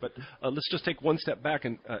a second, but let's just take one step back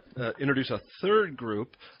and introduce a third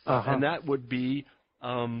group, and that would be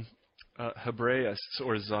Hebraists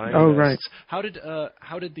or Zionists. Oh, right.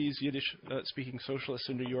 How did these Yiddish-speaking socialists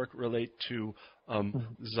in New York relate to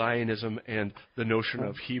Zionism and the notion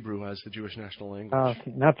of Hebrew as the Jewish national language?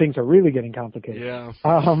 Now things are really getting complicated. Yeah.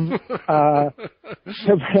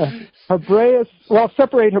 Hebraists, well,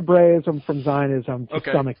 separate Hebraism from Zionism to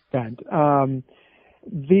some extent.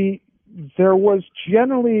 There was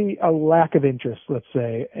generally a lack of interest, let's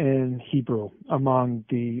say, in Hebrew among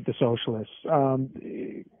the socialists.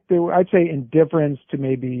 I'd say indifference to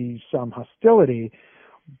maybe some hostility,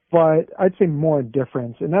 but I'd say more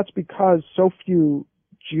indifference. And that's because so few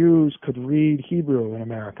Jews could read Hebrew in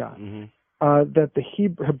America, that the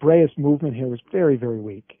Hebraist movement here was very, very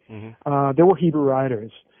weak. Mm-hmm. There were Hebrew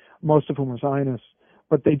writers, most of whom were Zionists,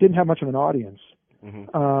 but they didn't have much of an audience.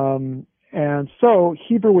 Mm-hmm. And so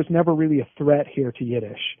Hebrew was never really a threat here to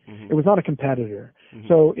Yiddish. Mm-hmm. It was not a competitor. Mm-hmm.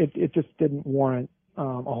 So it just didn't warrant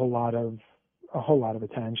a whole lot of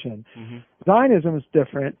attention. Mm-hmm. Zionism is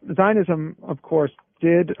different. Zionism, of course,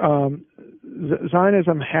 Zionism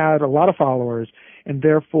had a lot of followers and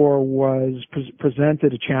therefore was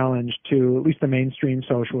presented a challenge to at least the mainstream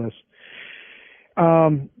socialists.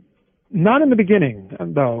 Not in the beginning,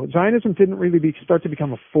 though. Zionism didn't really start to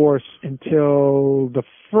become a force until the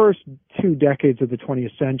first 2 decades of the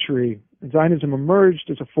 20th century. Zionism emerged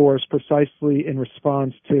as a force precisely in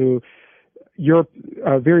response to Europe,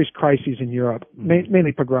 various crises in Europe,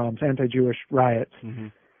 mainly pogroms, anti-Jewish riots. Mm-hmm.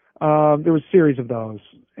 There was a series of those,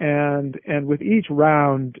 and with each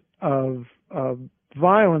round of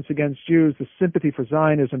violence against Jews, the sympathy for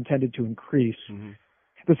Zionism tended to increase. Mm-hmm.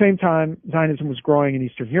 At the same time, Zionism was growing in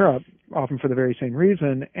Eastern Europe, often for the very same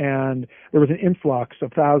reason, and there was an influx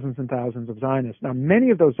of thousands and thousands of Zionists. Now,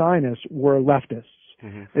 many of those Zionists were leftists.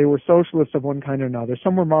 Mm-hmm. They were socialists of one kind or another.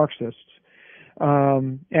 Some were Marxists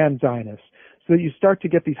and Zionists. So you start to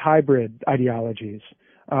get these hybrid ideologies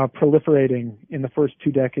proliferating in the first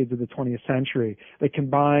 2 decades of the 20th century. They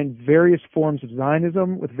combined various forms of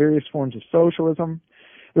Zionism with various forms of socialism.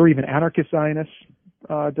 There were even anarchist Zionists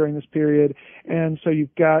during this period. And so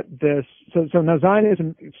you've got this, so now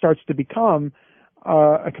Zionism starts to become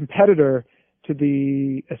a competitor to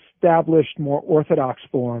the established, more orthodox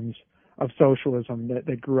forms of socialism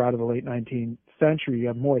that grew out of the late 19th century. You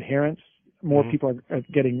have more adherents, more people are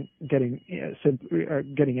getting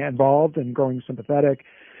involved and growing sympathetic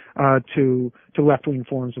to left-wing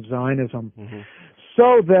forms of Zionism. Mm-hmm.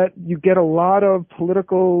 So that you get a lot of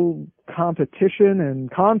political competition and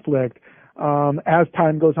conflict as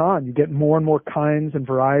time goes on. You get more and more kinds and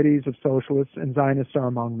varieties of socialists, and Zionists are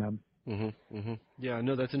among them. Mm-hmm, mm-hmm. Yeah,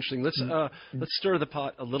 no, that's interesting. Let's stir the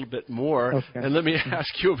pot a little bit more, okay. And let me ask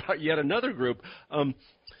you about yet another group.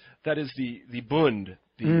 That is the Bund,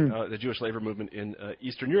 the Jewish labor movement in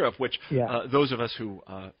Eastern Europe, which those of us who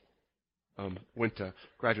went to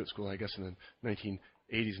graduate school, I guess, in the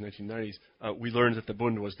 1980s and 1990s, we learned that the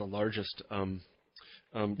Bund was the largest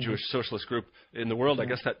Jewish socialist group in the world. I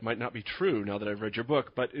guess that might not be true now that I've read your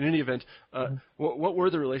book, but in any event, what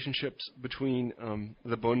were the relationships between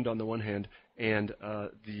the Bund on the one hand and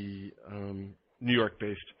the New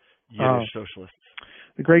York-based Yiddish socialists?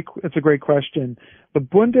 It's a great question. The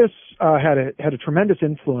Bundists had a tremendous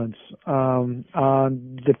influence on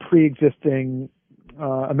the pre-existing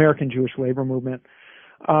American Jewish labor movement.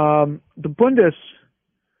 The Bundists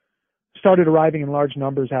started arriving in large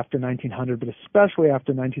numbers after 1900, but especially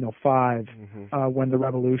after 1905, when the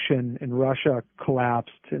revolution in Russia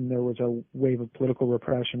collapsed and there was a wave of political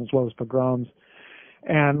repression as well as pogroms.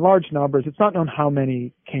 And large numbers. It's not known how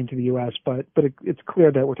many came to the U.S., but it's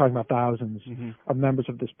clear that we're talking about thousands of members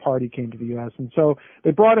of this party came to the U.S. And so they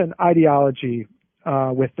brought an ideology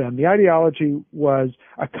with them. The ideology was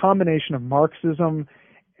a combination of Marxism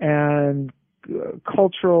and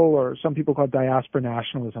cultural, or some people call it diaspora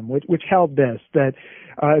nationalism, which held this, that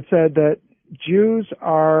it said that Jews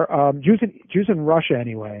in Russia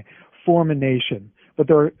anyway form a nation. But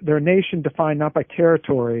they're a nation defined not by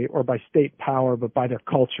territory or by state power, but by their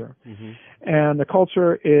culture. And the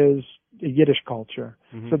culture is the Yiddish culture.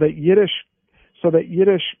 So that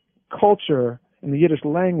Yiddish culture and the Yiddish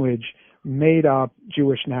language made up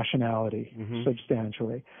Jewish nationality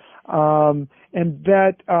substantially. And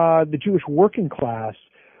that the Jewish working class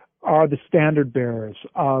are the standard bearers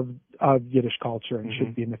of Yiddish culture and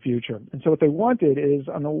should be in the future. And so what they wanted is,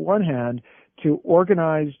 on the one hand, to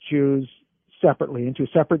organize Jews separately into a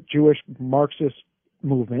separate Jewish Marxist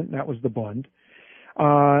movement, that was the Bund,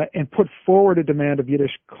 and put forward a demand of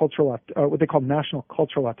Yiddish cultural, what they called national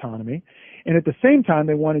cultural autonomy. And at the same time,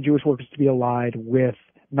 they wanted Jewish workers to be allied with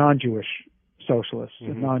non-Jewish socialists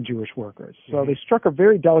and non-Jewish workers. So they struck a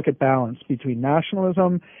very delicate balance between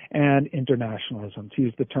nationalism and internationalism, to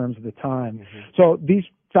use the terms of the time. So these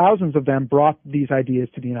thousands of them brought these ideas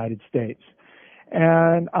to the United States.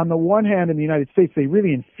 And on the one hand, in the United States, they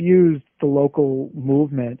really infused the local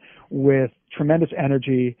movement with tremendous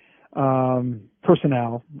energy,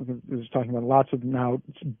 personnel. I was talking about lots of now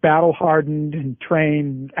battle-hardened and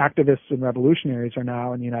trained activists and revolutionaries are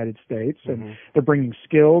now in the United States, and they're bringing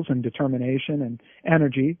skills and determination and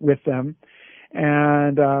energy with them,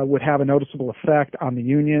 and would have a noticeable effect on the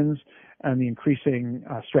unions and the increasing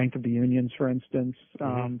strength of the unions, for instance.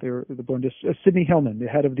 The Bundists. Sidney Hillman, the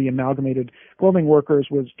head of the Amalgamated Clothing Workers,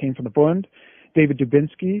 came from the Bund. David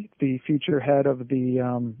Dubinsky, the future head of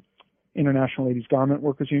the International Ladies Garment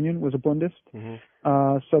Workers Union, was a Bundist.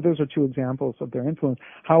 So those are two examples of their influence.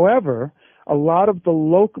 However, a lot of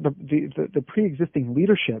the pre-existing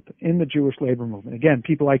leadership in the Jewish labor movement, again,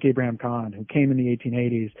 people like Abraham Kahn, who came in the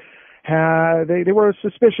 1880s, they were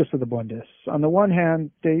suspicious of the Bundists. On the one hand,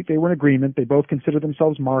 they were in agreement. They both considered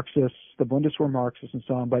themselves Marxists. The Bundists were Marxists and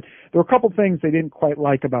so on. But there were a couple things they didn't quite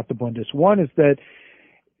like about the Bundists. One is that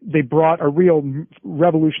they brought a real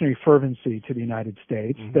revolutionary fervency to the United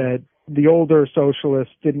States that the older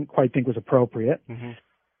socialists didn't quite think was appropriate.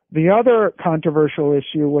 The other controversial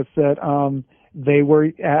issue was that they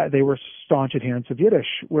were staunch adherents of Yiddish,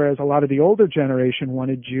 whereas a lot of the older generation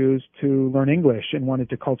wanted Jews to learn English and wanted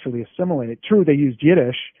to culturally assimilate. True, they used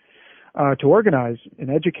Yiddish to organize and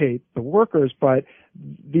educate the workers, but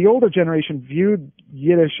the older generation viewed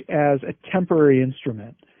Yiddish as a temporary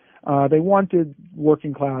instrument. They wanted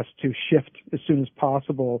working class to shift as soon as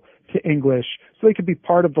possible to English so they could be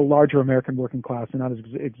part of the larger American working class and not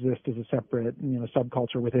exist as a separate,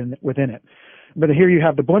 subculture within it. But here you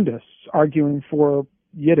have the Bundists arguing for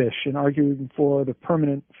Yiddish and arguing for the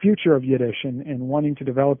permanent future of Yiddish and wanting to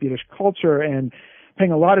develop Yiddish culture and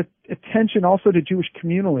paying a lot of attention also to Jewish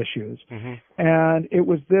communal issues. And it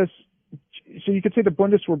was this, so you could say the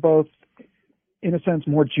Bundists were both, in a sense,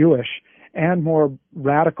 more Jewish and more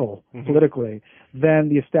radical politically than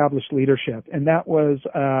the established leadership. And that was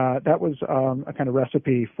a kind of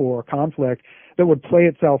recipe for conflict that would play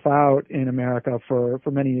itself out in America for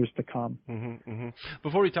many years to come.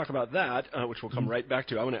 Before we talk about that, which we'll come right back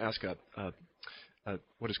to, I want to ask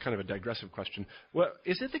what is kind of a digressive question. Well,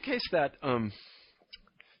 is it the case that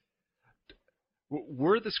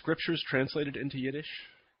were the scriptures translated into Yiddish?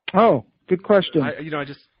 Oh, good question.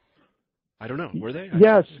 I don't know. Were they?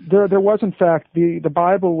 Yes, there was, in fact, the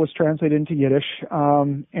Bible was translated into Yiddish,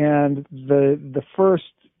 and the first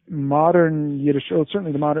modern Yiddish,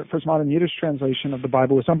 certainly the first modern Yiddish translation of the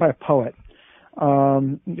Bible was done by a poet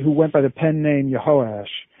who went by the pen name Yehoash.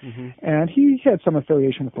 Mm-hmm. And he had some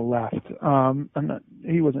affiliation with the left.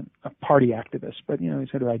 He wasn't a party activist, but, he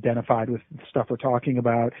sort of identified with the stuff we're talking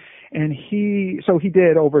about. And he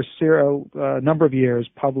did, over a number of years,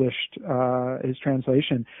 published his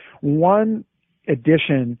translation. One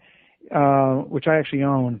edition, which I actually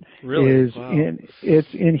own, is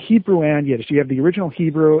it's in Hebrew and Yiddish. You have the original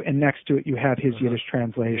Hebrew, and next to it you have his Yiddish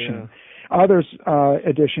translation. Yeah. Others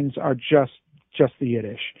editions are just the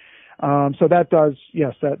Yiddish. So that does,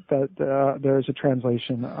 yes, there is a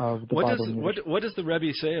translation of the Bible in Yiddish. What does the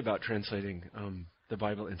Rebbe say about translating the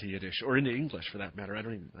Bible into Yiddish, or into English for that matter? I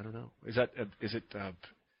don't know. Is that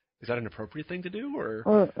an appropriate thing to do,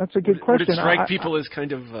 or that's a good question. Would it strike people as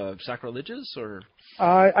kind of sacrilegious, or?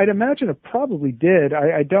 I'd imagine it probably did.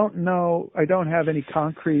 I don't know. I don't have any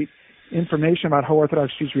concrete information about how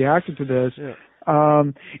Orthodox Jews reacted to this. Yeah.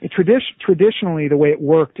 Traditionally, the way it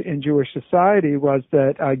worked in Jewish society was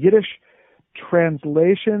that Yiddish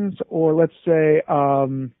translations, or let's say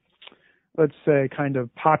kind of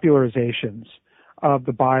popularizations of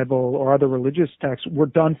the Bible or other religious texts, were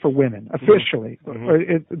done for women officially.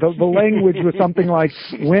 Mm-hmm. The language was something like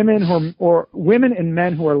women and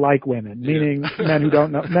men who are like women, meaning men who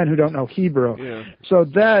don't know Hebrew. Yeah. So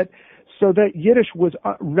that Yiddish was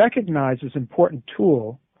recognized as an important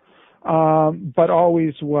tool. But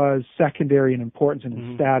always was secondary in importance and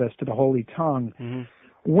in status to the Holy Tongue. Mm-hmm.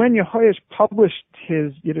 When Yehoash published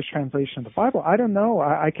his Yiddish translation of the Bible, I don't know.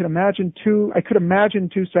 I could imagine two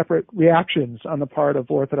separate reactions on the part of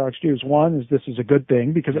Orthodox Jews. One is this is a good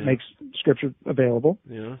thing because it makes Scripture available,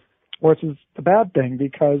 or it's a bad thing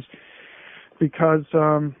because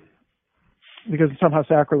it's somehow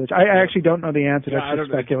sacrilege. I actually don't know the answer. That's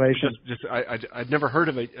speculation. I'd never heard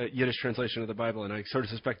of a Yiddish translation of the Bible, and I sort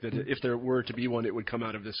of suspect that if there were to be one, it would come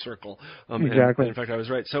out of this circle. Exactly. And in fact, I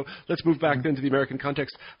was right. So let's move back then to the American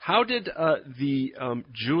context. How did the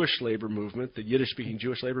Jewish labor movement, the Yiddish-speaking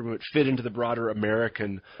Jewish labor movement, fit into the broader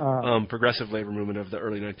American progressive labor movement of the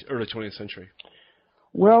early 20th century?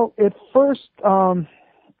 Well, at first, in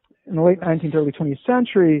the late 19th, early 20th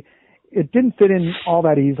century, it didn't fit in all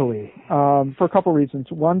that easily for a couple of reasons.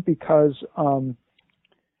 One, because the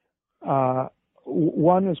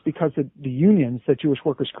unions that Jewish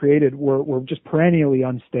workers created were just perennially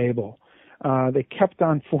unstable. They kept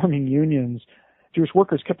on forming unions. Jewish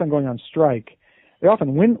workers kept on going on strike. They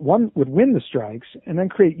often would win the strikes and then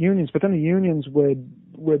create unions, but then the unions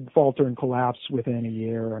would falter and collapse within a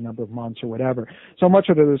year or a number of months or whatever. So much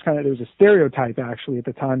of it was there was a stereotype actually at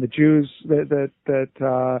the time. The Jews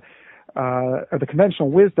the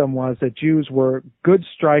conventional wisdom was that Jews were good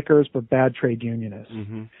strikers but bad trade unionists.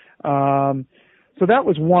 Mm-hmm. So that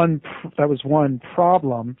was one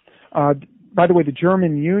problem. By the way, the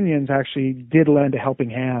German unions actually did lend a helping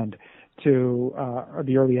hand to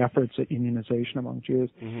the early efforts at unionization among Jews.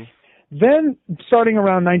 Mm-hmm. Then, starting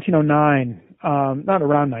around 1909, not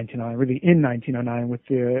around 1909, really in 1909, with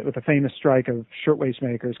the famous strike of shirtwaist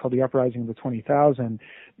makers called the Uprising of the 20,000,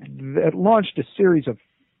 it launched a series of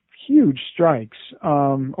huge strikes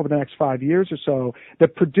over the next 5 years or so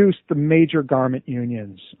that produced the major garment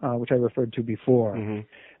unions, which I referred to before. Mm-hmm.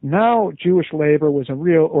 Now, Jewish labor was a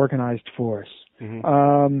real organized force.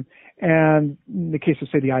 Mm-hmm. And in the case of,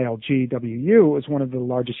 say, the ILGWU, was one of the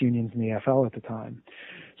largest unions in the AFL at the time.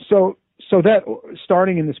 So that,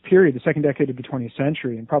 starting in this period, the second decade of the 20th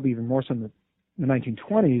century, and probably even more so in the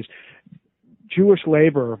 1920s, Jewish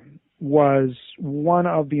labor was one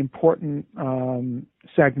of the important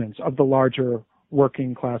segments of the larger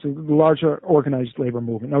working class, the larger organized labor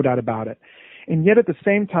movement, no doubt about it. And yet at the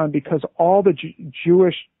same time, because all the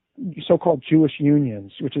so-called Jewish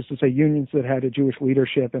unions, which is to say unions that had a Jewish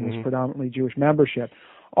leadership and was predominantly Jewish membership,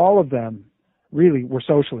 all of them really were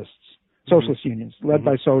socialist unions, led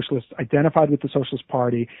by socialists, identified with the Socialist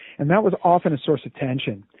Party, and that was often a source of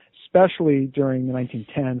tension, especially during the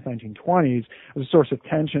 1910s, 1920s. It was a source of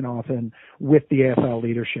tension often with the AFL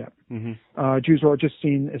leadership. Mm-hmm. Jews were just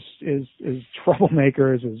seen as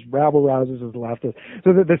troublemakers, as rabble-rousers, as leftists.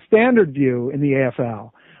 So the standard view in the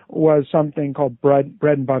AFL was something called bread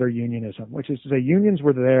and butter unionism, which is to say unions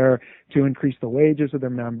were there to increase the wages of their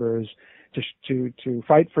members, to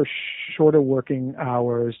fight for shorter working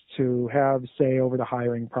hours, to have say over the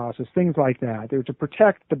hiring process, things like that. They were to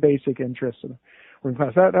protect the basic interests of the working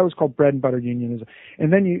class. That was called bread and butter unionism.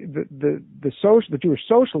 And then the Jewish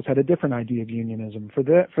socialists had a different idea of unionism. For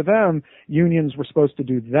them, unions were supposed to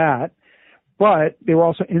do that, but they were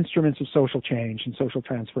also instruments of social change and social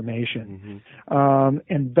transformation.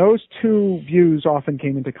 And those two views often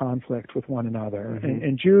came into conflict with one another.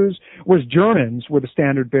 And Jews, whereas Germans were the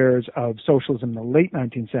standard bearers of socialism in the late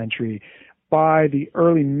 19th century, by the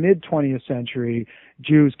early mid-20th century,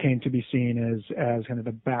 Jews came to be seen as kind of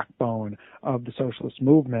the backbone of the socialist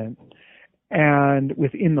movement. And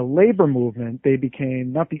within the labor movement, they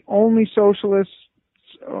became not the only socialists,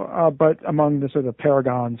 but among the sort of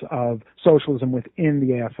paragons of socialism within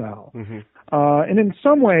the AFL. And in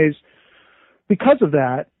some ways, because of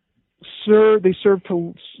that, they served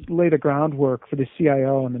to lay the groundwork for the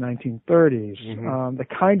CIO in the 1930s. The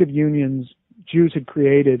kind of unions Jews had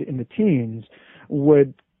created in the teens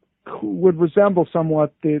would resemble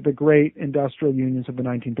somewhat the great industrial unions of the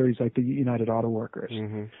 1930s, like the United Auto Workers.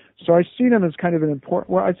 So I see them as kind of an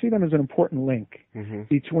important link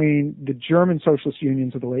between the German socialist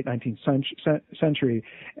unions of the late 19th century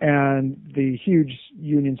and the huge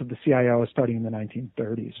unions of the CIO starting in the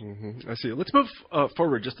 1930s. I see. Let's move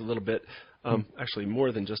forward just a little bit. Actually,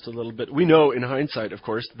 more than just a little bit. We know in hindsight, of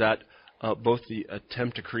course, that both the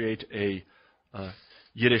attempt to create a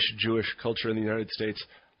Yiddish Jewish culture in the United States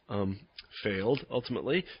failed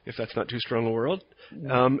ultimately, if that's not too strong a word,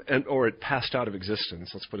 or it passed out of existence.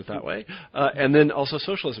 Let's put it that way. And then also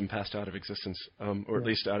socialism passed out of existence, or at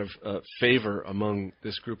least out of favor among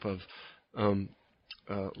this group of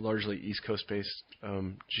largely East Coast-based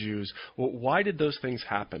Jews. Well, why did those things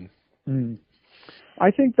happen?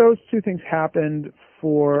 I think those two things happened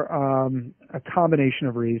for a combination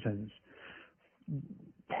of reasons.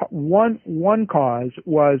 One cause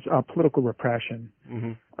was political repression.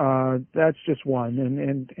 That's just one,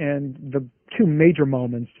 and the two major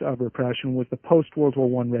moments of repression was the post-World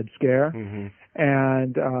War I Red Scare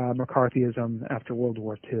and McCarthyism after World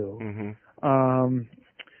War II.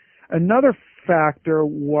 Another factor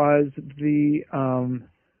was the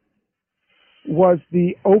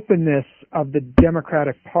openness of the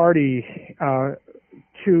Democratic Party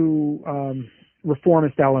to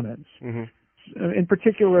reformist elements. In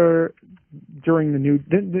particular, during the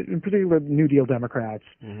New Deal Democrats,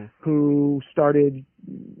 who started,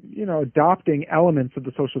 adopting elements of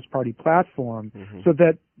the Socialist Party platform, so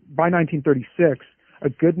that by 1936, a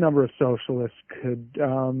good number of socialists could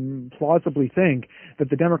plausibly think that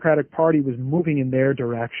the Democratic Party was moving in their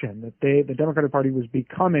direction, that the Democratic Party was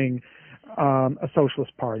becoming a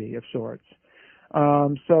socialist party of sorts.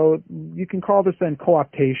 So you can call this then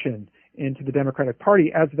co-optation into the Democratic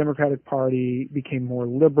Party as the Democratic Party became more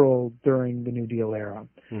liberal during the New Deal era.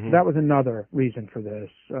 So that was another reason for this,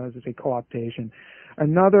 as I say, co-optation.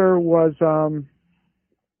 Another was the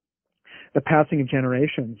passing of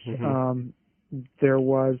generations. There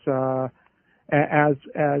was, as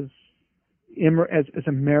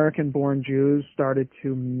American-born Jews started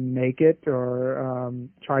to make it or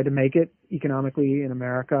try to make it economically in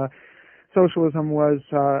America, socialism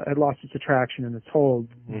had lost its attraction and its hold.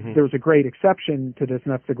 There was a great exception to this,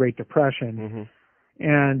 and that's the Great Depression.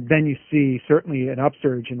 And then you see certainly an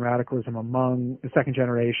upsurge in radicalism among the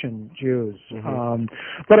second-generation Jews.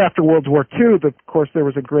 But after World War II, of course, there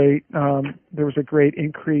was a great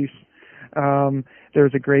increase. There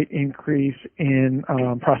was a great increase in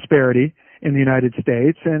prosperity in the United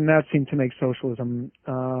States, and that seemed to make socialism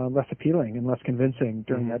less appealing and less convincing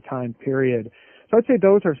during that time period. So I'd say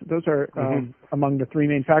those are among the three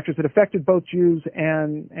main factors that affected both Jews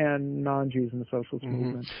and non-Jews in the socialist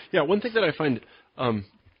movement. Yeah, one thing that I find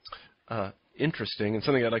interesting and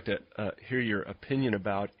something I'd like to hear your opinion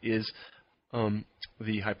about is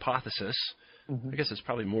the hypothesis. I guess it's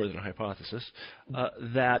probably more than a hypothesis,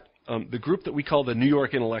 that the group that we call the New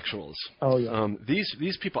York intellectuals,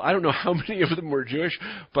 these people, I don't know how many of them were Jewish,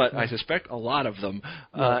 but I suspect a lot of them,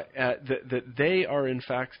 that they are in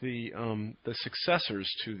fact the successors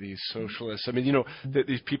to these socialists. I mean,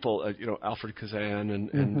 these people, Alfred Kazan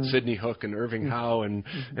and Sidney Hook and Irving Howe and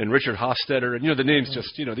Richard Hofstadter, and the names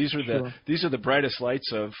just, these are the brightest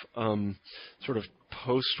lights of sort of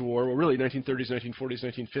post-war, well, really 1930s, 1940s,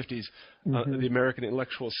 1950s, the American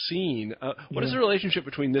intellectual scene. What is the relationship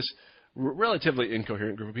between this relatively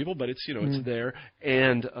incoherent group of people, but it's it's there,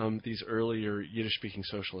 and these earlier Yiddish-speaking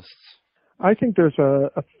socialists? I think there's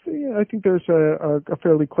a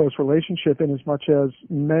fairly close relationship, in as much as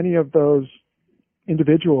many of those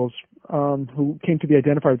individuals who came to be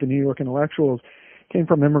identified with the New York intellectuals came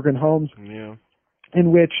from immigrant homes,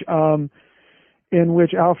 in which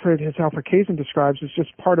Alfred Kazan describes as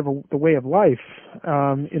just part of the way of life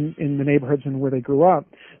in the neighborhoods and where they grew up.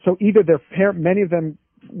 So either many of them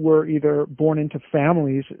were either born into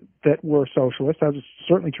families that were socialists. That was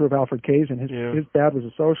certainly true of Alfred Kazan. His dad was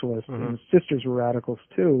a socialist, and his sisters were radicals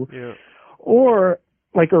too. Or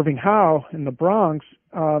like Irving Howe in the Bronx,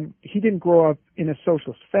 he didn't grow up in a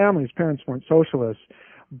socialist family. His parents weren't socialists,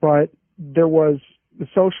 but the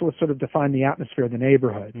socialists sort of defined the atmosphere of the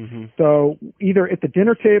neighborhood. Mm-hmm. So either at the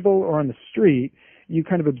dinner table or on the street, you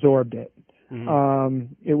kind of absorbed it.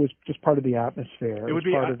 Mm-hmm. It was just part of the atmosphere. It was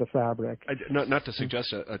part of the fabric. Not to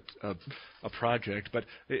suggest a project, but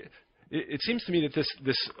it seems to me that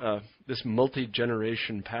this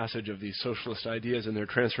multi-generation passage of these socialist ideas and their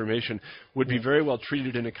transformation would be very well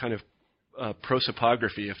treated in a kind of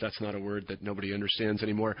prosopography, if that's not a word that nobody understands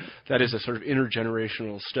anymore. That is a sort of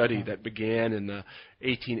intergenerational study that began in the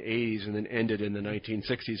 1880s and then ended in the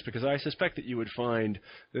 1960s, because I suspect that you would find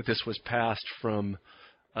that this was passed from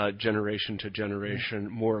generation to generation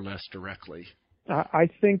more or less directly. I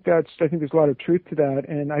think there's a lot of truth to that,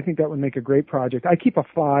 and I think that would make a great project. I keep a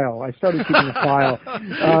file. I started keeping a file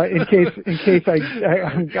in case I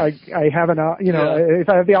haven't, if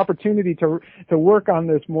I have the opportunity to work on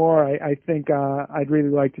this more, I think I'd really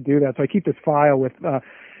like to do that. So I keep this file with,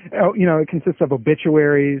 it consists of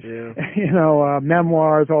obituaries,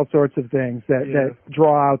 memoirs, all sorts of things that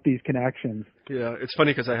draw out these connections. Yeah, it's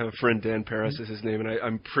funny because I have a friend, Dan Paris is his name, and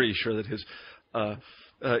I'm pretty sure that his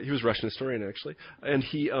he was a Russian historian, actually, and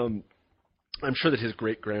I'm sure that his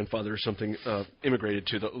great-grandfather or something immigrated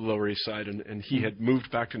to the Lower East Side, and he had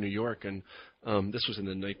moved back to New York, and this was in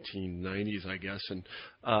the 1990s, I guess, and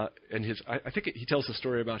I think he tells the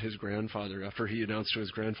story about his grandfather. After he announced to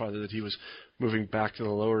his grandfather that he was moving back to the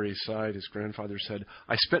Lower East Side, his grandfather said,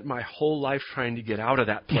 "I spent my whole life trying to get out of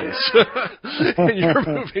that place, and you're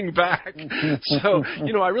moving back." So,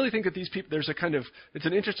 I really think that these people, it's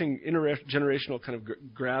an interesting intergenerational kind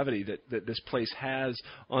of gravity that this place has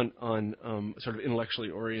on sort of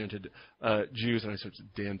intellectually oriented Jews, and I said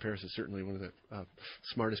Dan Paris is certainly one of the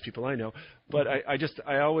smartest people I know. But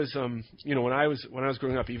I always, when I was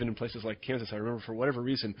growing up, even in places like Kansas, I remember for whatever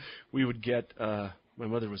reason we would get. My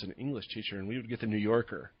mother was an English teacher, and we would get the New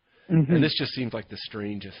Yorker. Mm-hmm. And this just seemed like the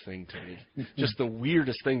strangest thing to me. Mm-hmm. Just the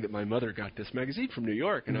weirdest thing that my mother got this magazine from New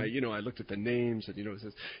York, and I looked at the names, and it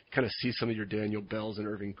says, you kind of see some of your Daniel Bells and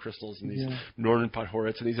Irving Crystals and these Norman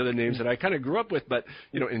Podhoretz and these other names that I kind of grew up with, but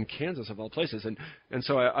in Kansas of all places, and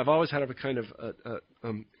so I've always had a kind of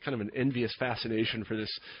an envious fascination for this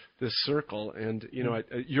circle, and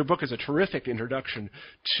your book is a terrific introduction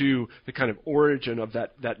to the kind of origin of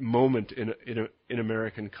that moment in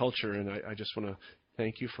American culture, and I just want to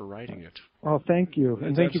thank you for writing it. Well, thank you,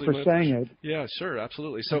 and thank you for saying it. Yeah, sure,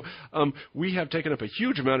 absolutely. So we have taken up a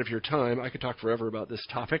huge amount of your time. I could talk forever about this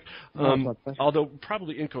topic, although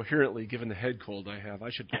probably incoherently given the head cold I have. I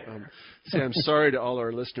should say I'm sorry to all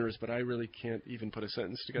our listeners, but I really can't even put a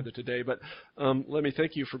sentence together today. But let me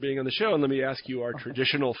thank you for being on the show, and let me ask you our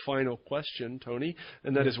traditional final question, Tony,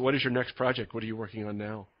 and that is, what is your next project? What are you working on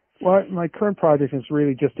now? Well, my current project is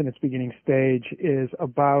really just in its beginning stage. Is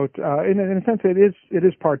about, in a sense, it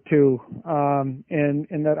is part two,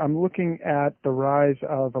 in that I'm looking at the rise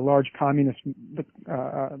of a large communist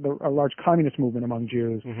movement among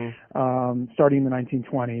Jews, starting in the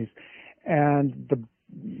 1920s, and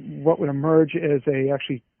what would emerge is a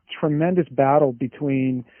actually tremendous battle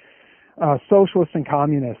between socialists and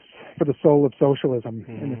communists for the soul of socialism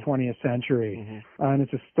in the 20th century. And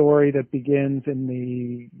it's a story that begins in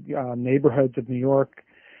the neighborhoods of New York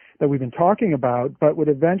that we've been talking about, but would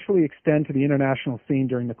eventually extend to the international scene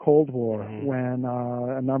during the Cold War, when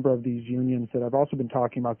a number of these unions that I've also been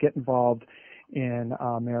talking about get involved in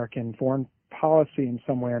American foreign policy in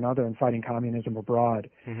some way or another and fighting communism abroad.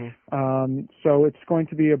 So it's going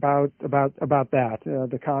to be about that,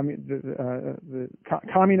 the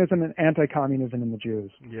communism and anti-communism in the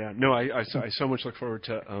Jews. Yeah, no, I so much look forward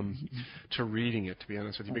to reading it, to be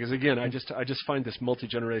honest with you, because again, I just find this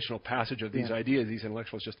multi-generational passage of these ideas, these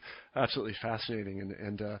intellectuals, just absolutely fascinating,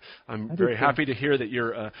 and I'm very happy to hear that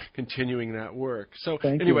you're continuing that work. So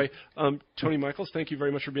anyway, Tony Michaels, thank you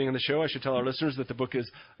very much for being on the show. I should tell our listeners that the book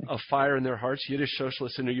is A Fire in Their Hearts, Yiddish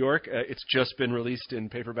Socialists in New York. It's just been released in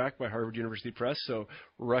paperback by Harvard University Press, so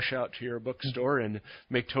rush out to your bookstore and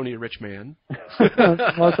make Tony a rich man.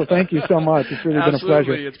 Marshall, thank you so much. It's really been a pleasure.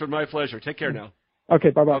 Absolutely, it's been my pleasure. Take care now. Okay,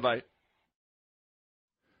 bye-bye. Bye-bye.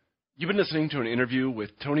 You've been listening to an interview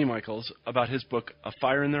with Tony Michaels about his book, A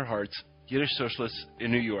Fire in Their Hearts, Yiddish Socialists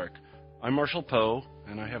in New York. I'm Marshall Poe,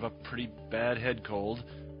 and I have a pretty bad head cold,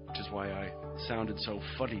 which is why I sounded so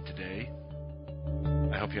funny today.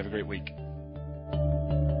 I hope you have a great week.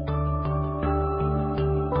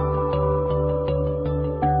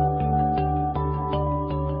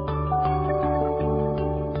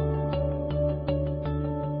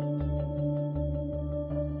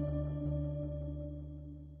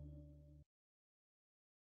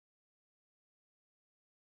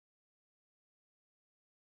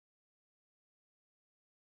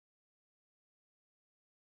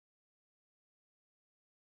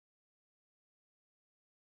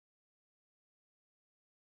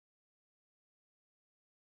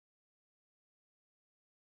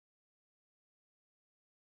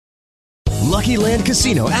 Lucky Land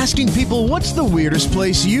Casino, asking people, what's the weirdest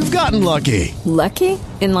place you've gotten lucky? Lucky?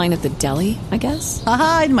 In line at the deli, I guess?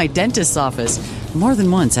 Aha, in my dentist's office. More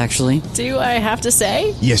than once, actually. Do I have to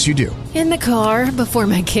say? Yes, you do. In the car before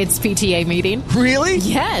my kids' PTA meeting. Really?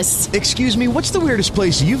 Yes. Excuse me, what's the weirdest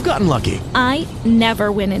place you've gotten lucky? I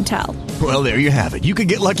never win and tell. Well, there you have it. You can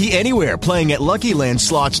get lucky anywhere, playing at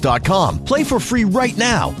LuckyLandSlots.com. Play for free right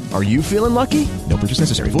now. Are you feeling lucky? No purchase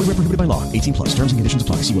necessary. Void where prohibited by law. 18+. Terms and conditions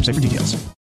apply. See website for details.